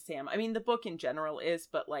over to Sam. I mean, the book in general is,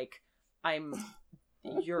 but like,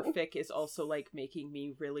 your fic is also like making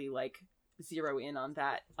me really like zero in on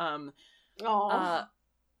that.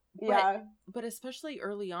 But especially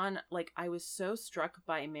early on, like, I was so struck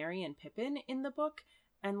by Merry and Pippin in the book,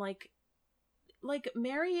 and like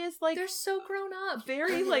Merry is like, they're so grown up,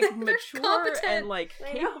 very like mature and like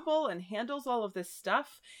capable and handles all of this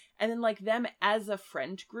stuff, and then like them as a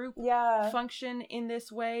friend group function in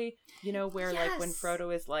this way, you know, where like when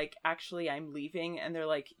Frodo is like, actually I'm leaving, and they're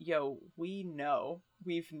like, yo, we've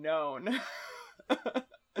known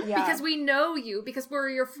because we know you, because we're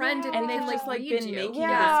your friend, and they've just like been making these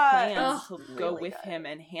plans to go with him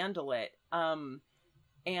and handle it.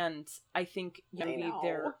 And I think maybe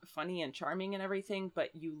they're funny and charming and everything, but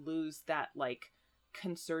you lose that like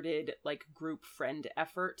concerted like group friend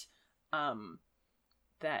effort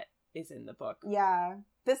that is in the book. Yeah.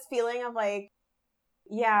 This feeling of like,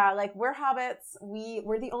 like we're hobbits,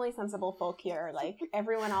 we're the only sensible folk here. Like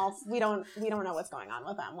everyone else, we don't know what's going on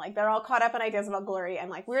with them. Like they're all caught up in ideas about glory,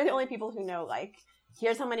 and like we're the only people who know like,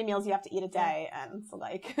 here's how many meals you have to eat a day, and so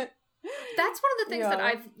like that's one of the things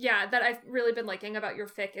that I've really been liking about your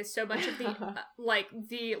fic is so much of the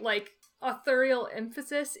the authorial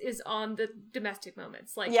emphasis is on the domestic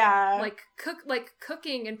moments,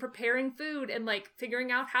 cooking and preparing food and like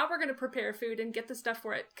figuring out how we're going to prepare food and get the stuff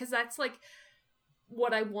for it, because that's like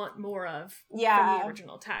what I want more of from the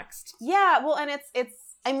original text. Well, and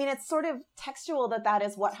it's sort of textual that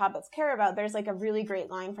is what hobbits care about. There's like a really great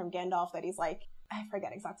line from Gandalf that he's like, I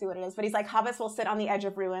forget exactly what it is, but he's like, hobbits will sit on the edge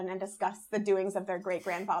of ruin and discuss the doings of their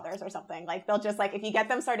great-grandfathers or something. Like, they'll just, like, if you get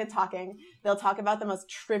them started talking, they'll talk about the most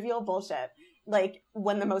trivial bullshit, like,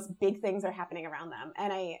 when the most big things are happening around them.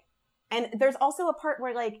 And there's also a part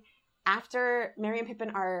where, like, after Merry and Pippin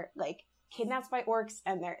are, like, kidnapped by orcs,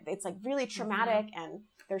 and it's, like, really traumatic, and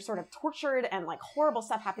they're sort of tortured, and, like, horrible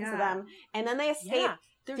stuff happens to them, and then they escape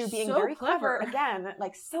through being so very clever again,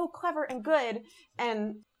 like, so clever and good,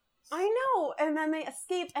 and I know. And then they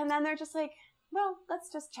escape, and then they're just like, well, let's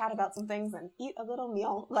just chat about some things and eat a little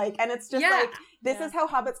meal. Like, and it's just like, this is how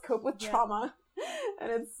hobbits cope with trauma.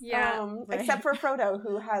 And it's, except for Frodo,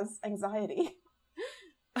 who has anxiety.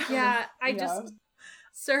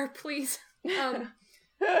 Sir, please.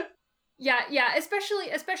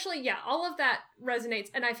 Especially, all of that resonates.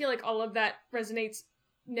 And I feel like all of that resonates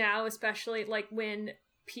now, especially like when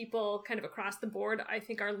people kind of across the board, I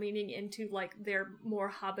think, are leaning into like their more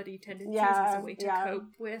hobbity tendencies as a way to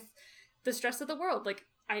cope with the stress of the world. Like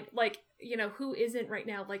who isn't right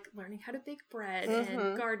now like learning how to bake bread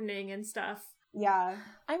and gardening and stuff. Yeah.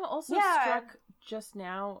 I'm also struck just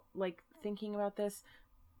now, like thinking about this.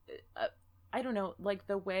 I don't know, like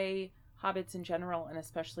the way hobbits in general, and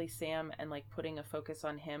especially Sam, and like putting a focus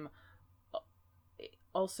on him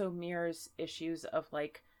also mirrors issues of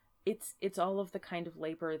like it's all of the kind of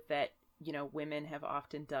labor that, you know, women have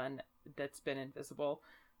often done that's been invisible,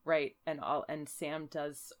 right? And Sam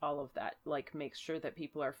does all of that, like makes sure that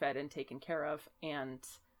people are fed and taken care of, and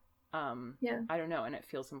I don't know, and it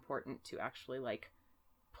feels important to actually like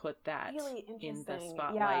put that really in the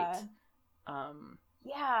spotlight.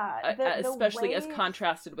 The especially way... as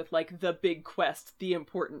contrasted with like the big quest, the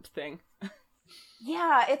important thing.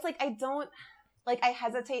 Yeah, it's like I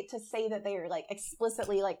hesitate to say that they are like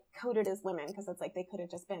explicitly like coded as women, because it's like they could have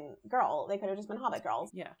just been hobbit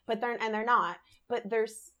girls. Yeah. But they're not. But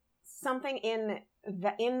there's something in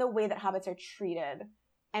the way that hobbits are treated,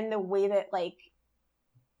 and the way that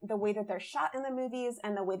they're shot in the movies,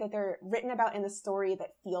 and the way that they're written about in the story,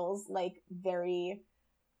 that feels like very,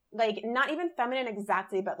 like, not even feminine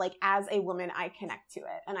exactly, but like as a woman I connect to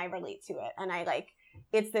it and I relate to it, and I like,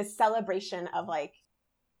 it's this celebration of like,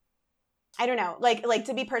 I don't know, like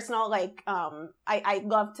to be personal, like I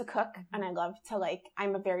love to cook, and I love to like,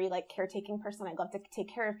 I'm a very like caretaking person. I love to take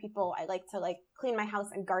care of people. I like to like clean my house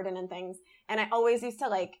and garden and things, and I always used to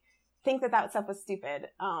like think that stuff was stupid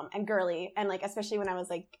and girly, and like especially when I was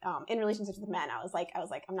like in relationships with men, I was like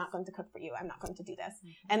I'm not going to cook for you, I'm not going to do this.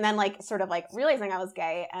 And then like sort of like realizing I was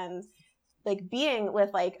gay, and like being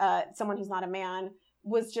with like someone who's not a man,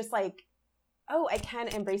 was just like, oh, I can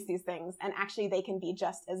embrace these things, and actually they can be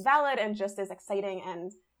just as valid and just as exciting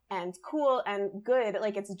and cool and good.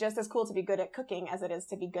 Like it's just as cool to be good at cooking as it is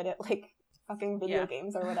to be good at like fucking video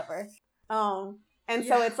games or whatever. And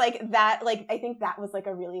so it's like that, like, I think that was like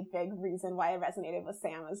a really big reason why I resonated with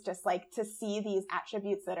Sam, was just like to see these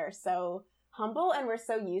attributes that are so humble and we're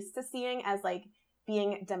so used to seeing as like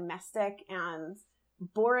being domestic and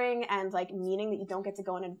boring and like meaning that you don't get to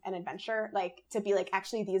go on an adventure, like to be like,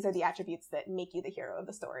 actually these are the attributes that make you the hero of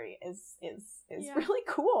the story is really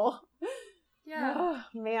cool. Yeah. Oh,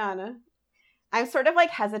 man. I'm sort of like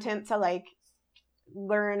hesitant to like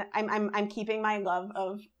learn. I'm keeping my love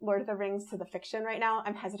of Lord of the Rings to the fiction right now.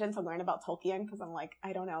 I'm hesitant to learn about Tolkien because I'm like,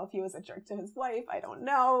 I don't know if he was a jerk to his wife. I don't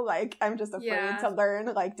know. Like, I'm just afraid to learn.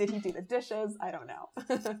 Like, did he do the dishes? I don't know.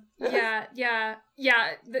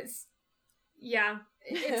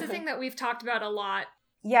 It's a thing that we've talked about a lot.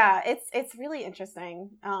 Yeah, it's really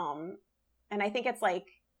interesting. And I think it's like,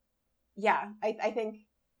 I think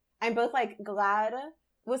I'm both like glad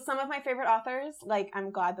with some of my favorite authors. Like,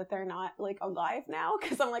 I'm glad that they're not like alive now,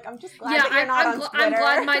 because I'm like, I'm just glad that you're not on Twitter.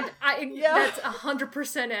 I'm glad that's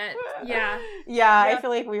 100% it. Yeah. I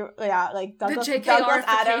feel like like Douglas, the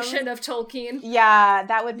JKR-ification of Tolkien. Yeah,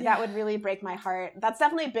 that would really break my heart. That's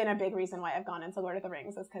definitely been a big reason why I've gone into Lord of the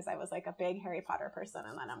Rings, is because I was like a big Harry Potter person,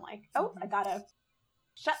 and then I'm like, oh, I gotta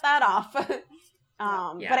shut that off. But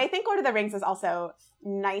I think Lord of the Rings is also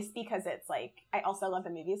nice because it's like, I also love the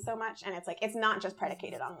movies so much, and it's like, it's not just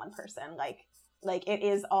predicated on one person. Like it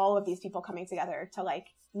is all of these people coming together to like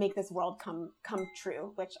make this world come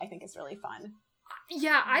true, which I think is really fun.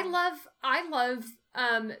 Yeah, I love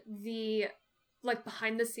the like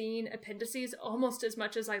behind the scene appendices almost as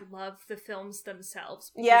much as I love the films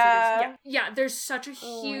themselves. Yeah, there's such a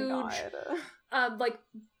huge like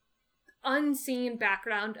unseen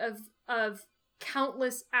background of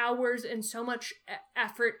countless hours and so much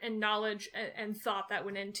effort and knowledge and thought that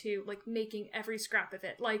went into like making every scrap of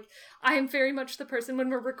it. Like, I am very much the person when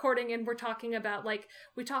we're recording and we're talking about like,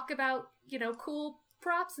 we talk about, you know, cool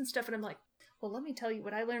props and stuff, and I'm like, well, let me tell you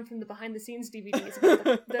what I learned from the behind the scenes DVDs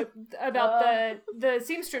about the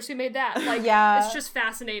seamstress who made that. Like, it's just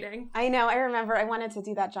fascinating. I know. I remember I wanted to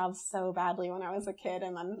do that job so badly when I was a kid,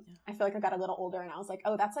 and then I feel like I got a little older and I was like,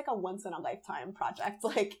 oh, that's like a once in a lifetime project.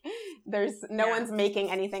 Like, there's no one's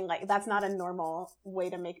making anything like, that's not a normal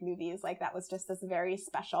way to make movies. Like, that was just this very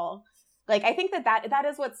special, like, I think that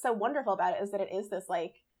is what's so wonderful about it, is that it is this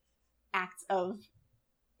like act of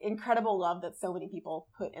incredible love that so many people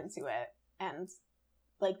put into it. And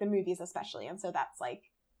like the movies especially. And so that's like,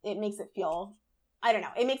 it makes it feel, I don't know,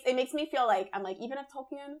 it makes me feel like I'm like, even if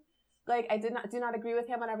Tolkien, like I do not agree with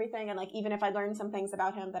him on everything, and like even if I learned some things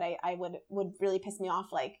about him that I would really piss me off,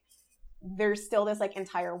 like there's still this like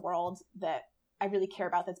entire world that I really care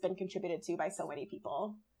about that's been contributed to by so many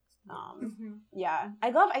people. I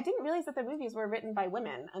didn't realize that the movies were written by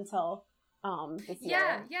women until this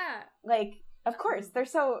year. Like, of course, they're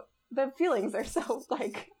so, the feelings are so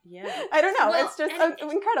like, I don't know, well, it's just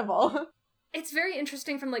incredible. it's very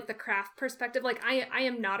interesting from like the craft perspective. Like I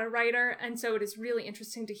am not a writer, and so it is really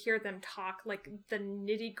interesting to hear them talk like the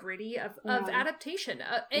nitty gritty of adaptation.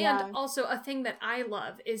 And also a thing that I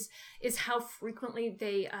love is how frequently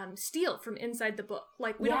they steal from inside the book.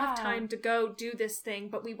 Like we don't have time to go do this thing,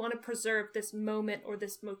 but we want to preserve this moment or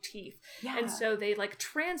this motif. Yeah. And so they like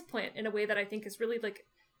transplant in a way that I think is really like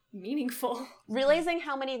meaningful. Realizing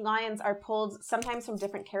how many lines are pulled sometimes from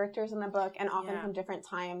different characters in the book and often from different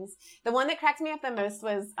times. The one that cracked me up the most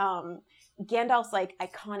was Gandalf's like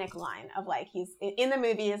iconic line of like, he's in the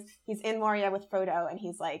movies, he's in Moria with Frodo, and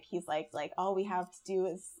he's like all we have to do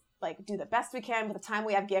is like do the best we can with the time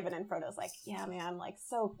we have given. And Frodo's like, yeah, man, like,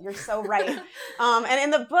 so you're so right. And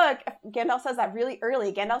in the book, Gandalf says that really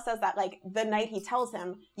early. Gandalf says that like the night he tells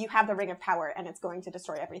him, you have the Ring of Power and it's going to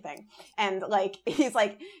destroy everything. And like, he's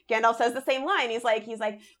like, Gandalf says the same line. He's like,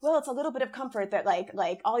 well, it's a little bit of comfort that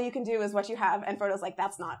like all you can do is what you have. And Frodo's like,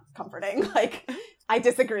 that's not comforting. Like, I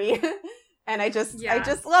disagree. And I just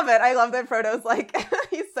love it. I love that Frodo's like,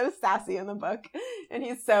 he's so sassy in the book. And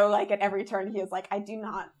he's so like, at every turn, he is like, I do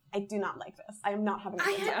not like this. I am not having a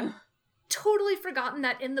good time. I had totally forgotten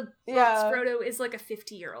that in the books, Frodo is like a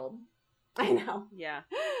 50-year-old. I know. Yeah.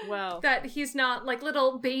 Well. That he's not like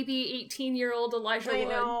little baby 18-year-old Elijah Wood. I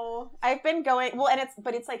know. I've been going, well, and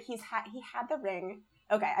it's like he had the ring.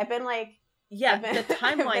 Okay, I've been like. Yeah, the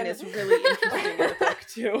timeline is really interesting in the book,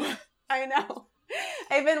 too. I know.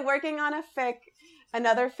 I've been working on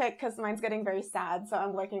another fic, because mine's getting very sad, so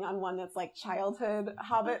I'm working on one that's like childhood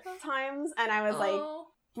Hobbit times, and I was like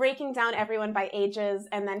breaking down everyone by ages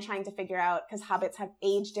and then trying to figure out, because hobbits have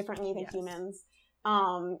aged differently than humans,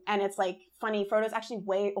 and it's like funny, Frodo's actually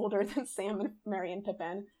way older than Sam and Merry and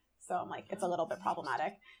Pippin, so I'm like, it's a little bit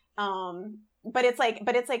problematic, but it's like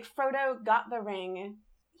Frodo got the ring.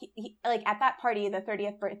 He like at that party, the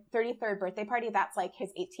 33rd birthday party, that's like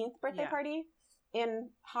his 18th birthday party in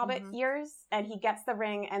Hobbit years, and he gets the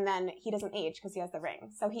ring, and then he doesn't age because he has the ring,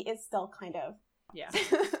 so he is still kind of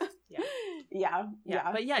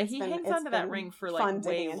but he hangs on to that ring for like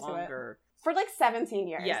way longer, for like 17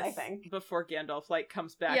 years, I think, before Gandalf like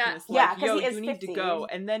comes back and is like, yo, you need 50. To go,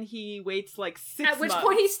 and then he waits like 6 months, at which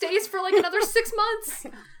point he stays for like another 6 months.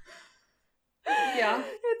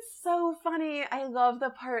 It's so funny. I love the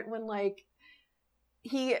part when like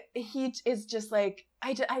he is just like,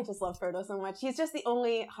 I just love Frodo so much. He's just the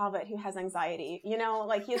only Hobbit who has anxiety, you know?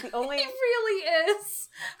 Like, he's the only... He really is!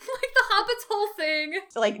 Like, the Hobbit's whole thing.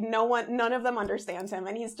 Like, none of them understands him,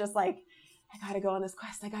 and he's just like, I gotta go on this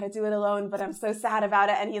quest, I gotta do it alone, but I'm so sad about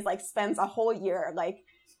it, and he's like, spends a whole year, like,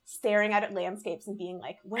 staring at landscapes and being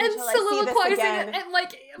like, when shall I see this again? And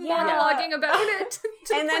like, monologuing about it.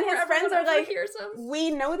 And then his friends are like, we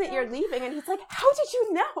know that you're leaving, and he's like, how did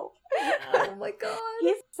you know? Oh my god.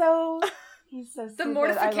 He's so stupid. The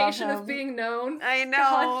mortification of being known. I know.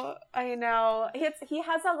 God. I know. He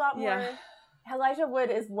has a lot more. Elijah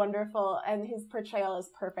Wood is wonderful, and his portrayal is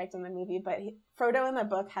perfect in the movie, but Frodo in the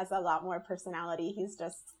book has a lot more personality. He's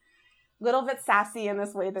just a little bit sassy in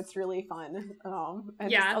this way that's really fun.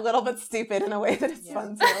 And just a little bit stupid in a way that is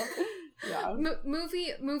fun too. Yeah.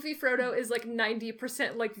 Movie Frodo is like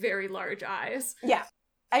 90% like very large eyes. Yeah.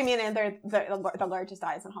 I mean, and they're the largest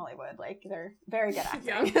eyes in Hollywood. Like, they're very good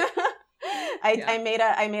acting.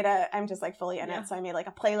 I'm just like fully in it. So I made like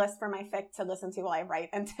a playlist for my fic to listen to while I write.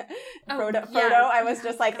 And Frodo, I was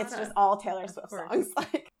just like, it's just all Taylor Swift songs.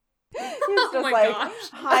 Like, he's just like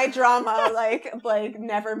high drama, like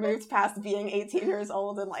never moved past being 18 years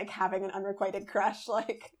old and like having an unrequited crush,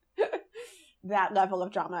 like that level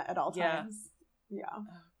of drama at all times. Yeah. Oh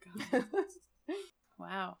god.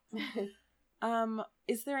 Wow.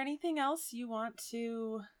 Is there anything else you want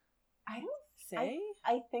to say?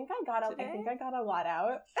 I think I got a lot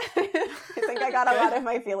out. I think I got a lot of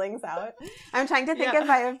my feelings out. I'm trying to think if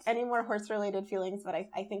I have any more horse related feelings, but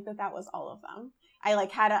I think that was all of them. I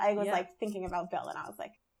was like thinking about Bill, and I was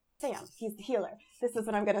like, damn, he's the healer. This is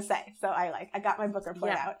what I'm gonna say. So I got my book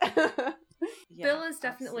report out. Bill is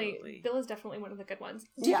definitely one of the good ones.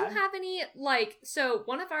 Do you have any so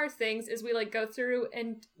one of our things is we like go through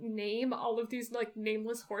and name all of these like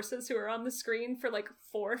nameless horses who are on the screen for like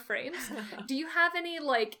 4 frames. Do you have any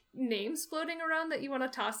like names floating around that you want to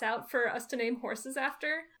toss out for us to name horses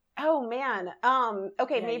after? Oh man.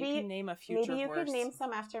 Okay, maybe you can name a future maybe you horse. Could name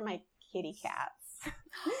some after my kitty cats.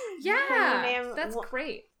 That's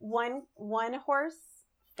great. One horse,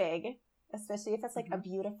 Fig, especially if it's like a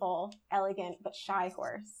beautiful, elegant but shy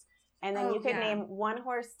horse. And then you could name one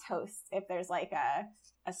horse Toast if there's like a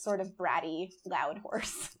sort of bratty, loud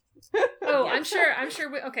horse. I'm sure.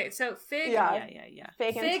 Okay, so Fig. Yeah.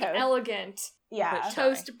 Fig, Toast. Elegant. Yeah. But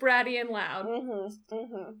Toast, bratty, and loud. Mm-hmm.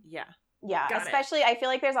 Mm-hmm. Yeah. Yeah, especially I feel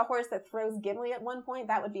like there's a horse that throws Gimli at one point.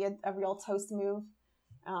 That would be a real toast move.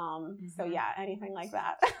 So yeah, anything like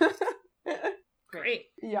that. Great.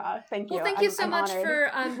 Yeah, thank you. Well, thank you so much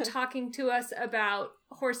for talking to us about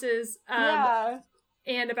horses.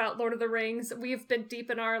 And about Lord of the Rings. We've been deep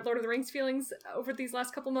in our Lord of the Rings feelings over these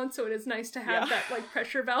last couple months, so it is nice to have that like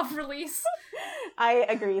pressure valve release. I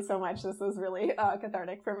agree so much. This was really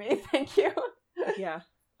cathartic for me. Thank you. Yeah.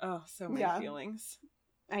 Oh, so many feelings.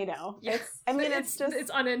 I know. Yeah.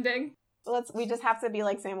 It's unending. We just have to be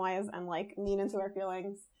like Samwise and like lean into our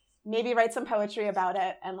feelings. Maybe write some poetry about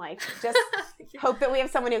it and like just hope that we have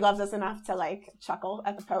someone who loves us enough to like chuckle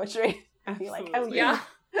at the poetry and be like, oh yeah.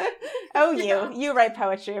 Oh, you write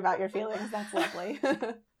poetry about your feelings. That's lovely.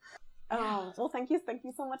 Oh, well, thank you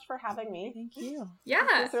so much for having me. Thank you. Yeah.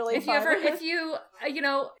 It's really fun. If you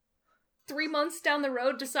 3 months down the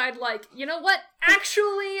road decide like, you know what,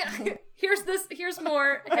 actually, here's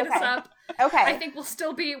more, hit us up. Okay. I think we'll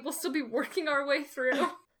still be working our way through.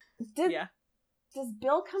 Does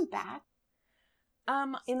Bill come back?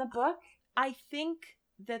 In the book? I think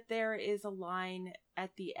that there is a line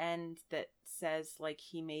at the end that says like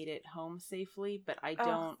he made it home safely, but I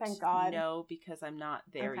don't know because I'm not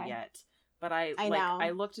there yet. But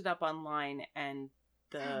I looked it up online, and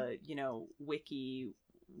the wiki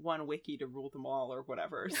to rule them all or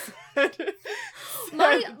whatever.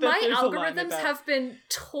 my algorithms have been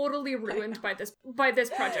totally ruined by this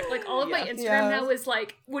project. Like all of my Instagram now is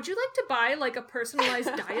like, would you like to buy like a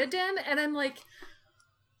personalized diadem? And I'm like,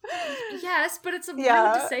 yes, but it's rude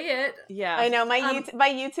to say it. Yeah, I know. My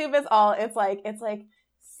YouTube is all it's like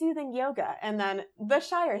soothing yoga, and then the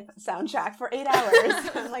Shire soundtrack for 8 hours.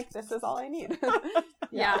 I'm like, this is all I need.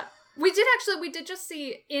 Yeah. We did just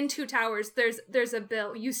see in Two Towers. There's a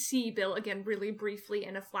Bill. You see Bill again, really briefly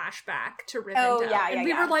in a flashback to Rivendell. Oh yeah, and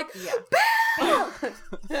we were like, Bill!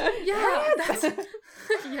 That's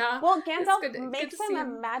Well, Gandalf makes him a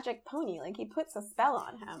magic pony. Like he puts a spell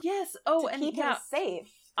on him. Yes. To keep him safe.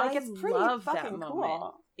 Like, it's pretty fucking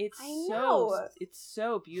cool. It's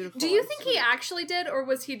so beautiful. Do you think he actually did, or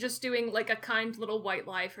was he just doing like a kind little white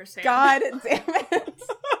lie for Sam? God damn it!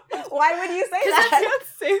 Why would you say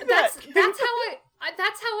that?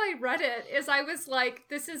 That's how I read it. Is I was like,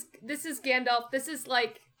 this is Gandalf. This is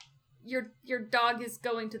like your dog is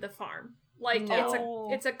going to the farm. Like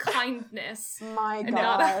it's a kindness. My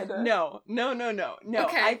God. No.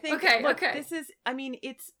 Okay. I think this is. I mean,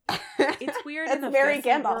 it's weird it's in the very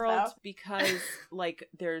fantasy Gandalf, world though. because like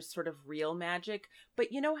there's sort of real magic,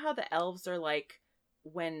 but you know how the elves are like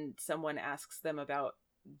when someone asks them about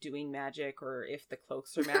doing magic or if the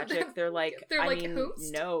cloaks are magic, they're like,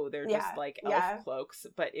 no, they're just like elf cloaks.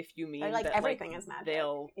 But if you mean like that everything is magic,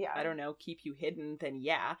 they'll I don't know, keep you hidden, then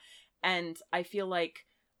yeah. And I feel like,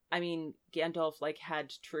 I mean, Gandalf like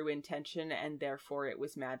had true intention and therefore it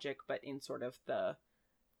was magic, but in sort of the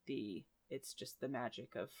it's just the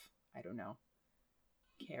magic of, I don't know,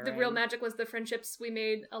 caring. The real magic was the friendships we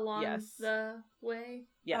made along the way.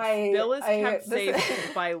 Yes, Bill is kept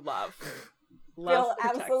safe by love. Bill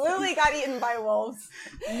absolutely got eaten by wolves.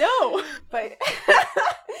 No, but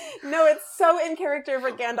no, it's so in character for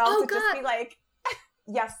Gandalf to just be like,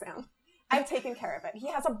 "Yes, Sam, I've taken care of it. He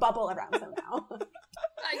has a bubble around him now."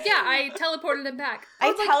 I teleported him back.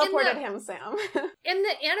 I teleported him, Sam. In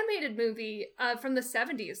the animated movie from the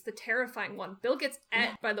 70s, the terrifying one, Bill gets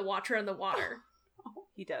ate by the Watcher in the water.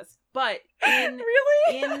 He does. But in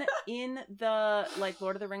the like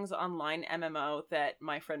Lord of the Rings Online MMO that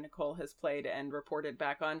my friend Nicole has played and reported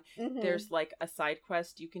back on, there's like a side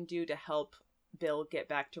quest you can do to help Bill get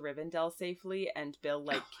back to Rivendell safely, and Bill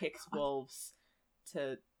like kicks wolves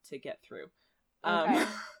to get through.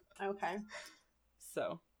 Okay.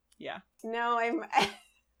 So, yeah. No,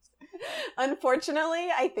 unfortunately,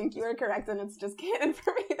 I think you are correct, and it's just canon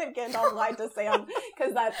for me that Gandalf lied to Sam,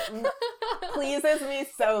 because that pleases me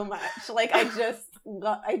so much. Like, I just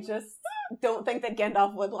don't think that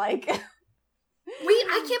Gandalf would like. I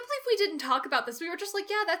can't believe we didn't talk about this. We were just like,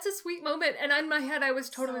 yeah, that's a sweet moment, and in my head, I was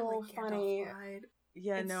totally like, funny.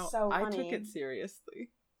 Yeah, it's no, so I funny. took it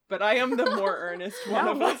seriously, but I am the more earnest one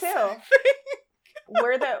of us. Me too.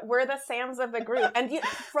 We're the Sams of the group, and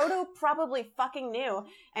Frodo probably fucking knew.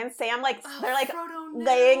 And Sam, like, they're like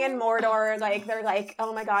laying in Mordor, like they're like,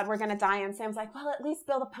 oh my God, we're gonna die. And Sam's like, well, at least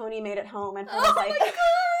Bill the Pony made it home. And Frodo's like, my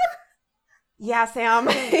God. Yeah, Sam,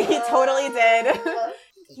 he totally did.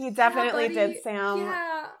 He definitely did, Sam.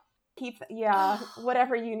 Yeah.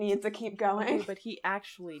 Whatever you need to keep going. But he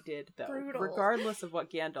actually did, though. Brutal. Regardless of what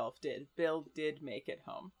Gandalf did, Bill did make it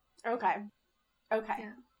home. Okay.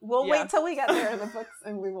 Yeah. We'll wait till we get there in the books,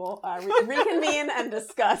 and we will reconvene and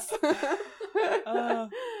discuss.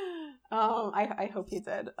 I hope he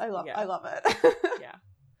did. I love it. Yeah.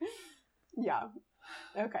 Yeah.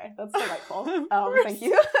 Okay, that's delightful. Thank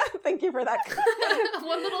you. Thank you for that.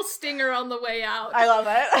 One little stinger on the way out. I love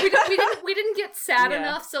it. We didn't get sad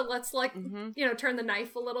enough, so let's turn the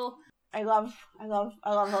knife a little. I love a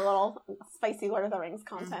little spicy Lord of the Rings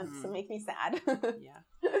content to make me sad.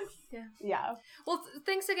 Yeah. Well,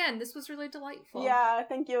 thanks again. This was really delightful. Yeah,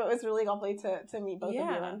 thank you. It was really lovely to meet both of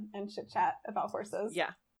you and chit chat about horses.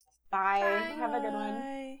 Yeah. Bye. Have a good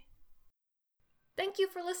one. Thank you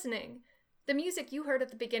for listening. The music you heard at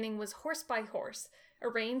the beginning was Horse by Horse,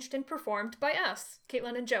 arranged and performed by us,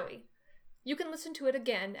 Caitlin and Joey. You can listen to it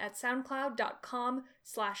again at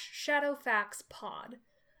soundcloud.com/shadowfaxpod.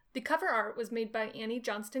 The cover art was made by Annie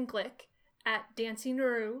Johnston Glick at Dancy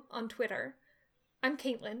Naru on Twitter. I'm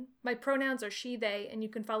Caitlin. My pronouns are she, they, and you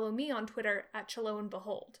can follow me on Twitter at Chalo and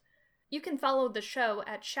Behold. You can follow the show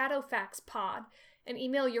at ShadowFaxPod and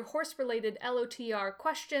email your horse-related LOTR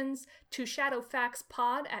questions to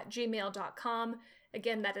shadowfaxpod@gmail.com.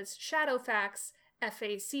 Again, that is Shadowfax,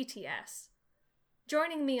 F-A-C-T-S.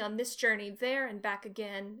 Joining me on this journey there and back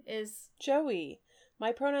again is... Joey.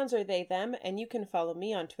 My pronouns are they, them, and you can follow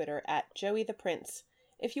me on Twitter at Joey the Prince.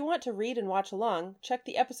 If you want to read and watch along, check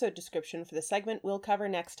the episode description for the segment we'll cover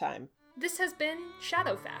next time. This has been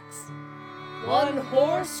Shadowfax. One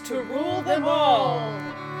horse to rule them all!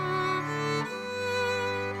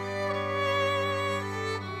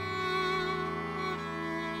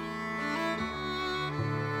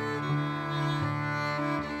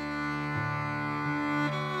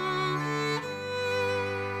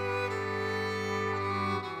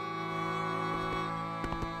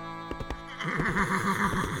 Ha ha ha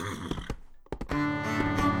ha ha!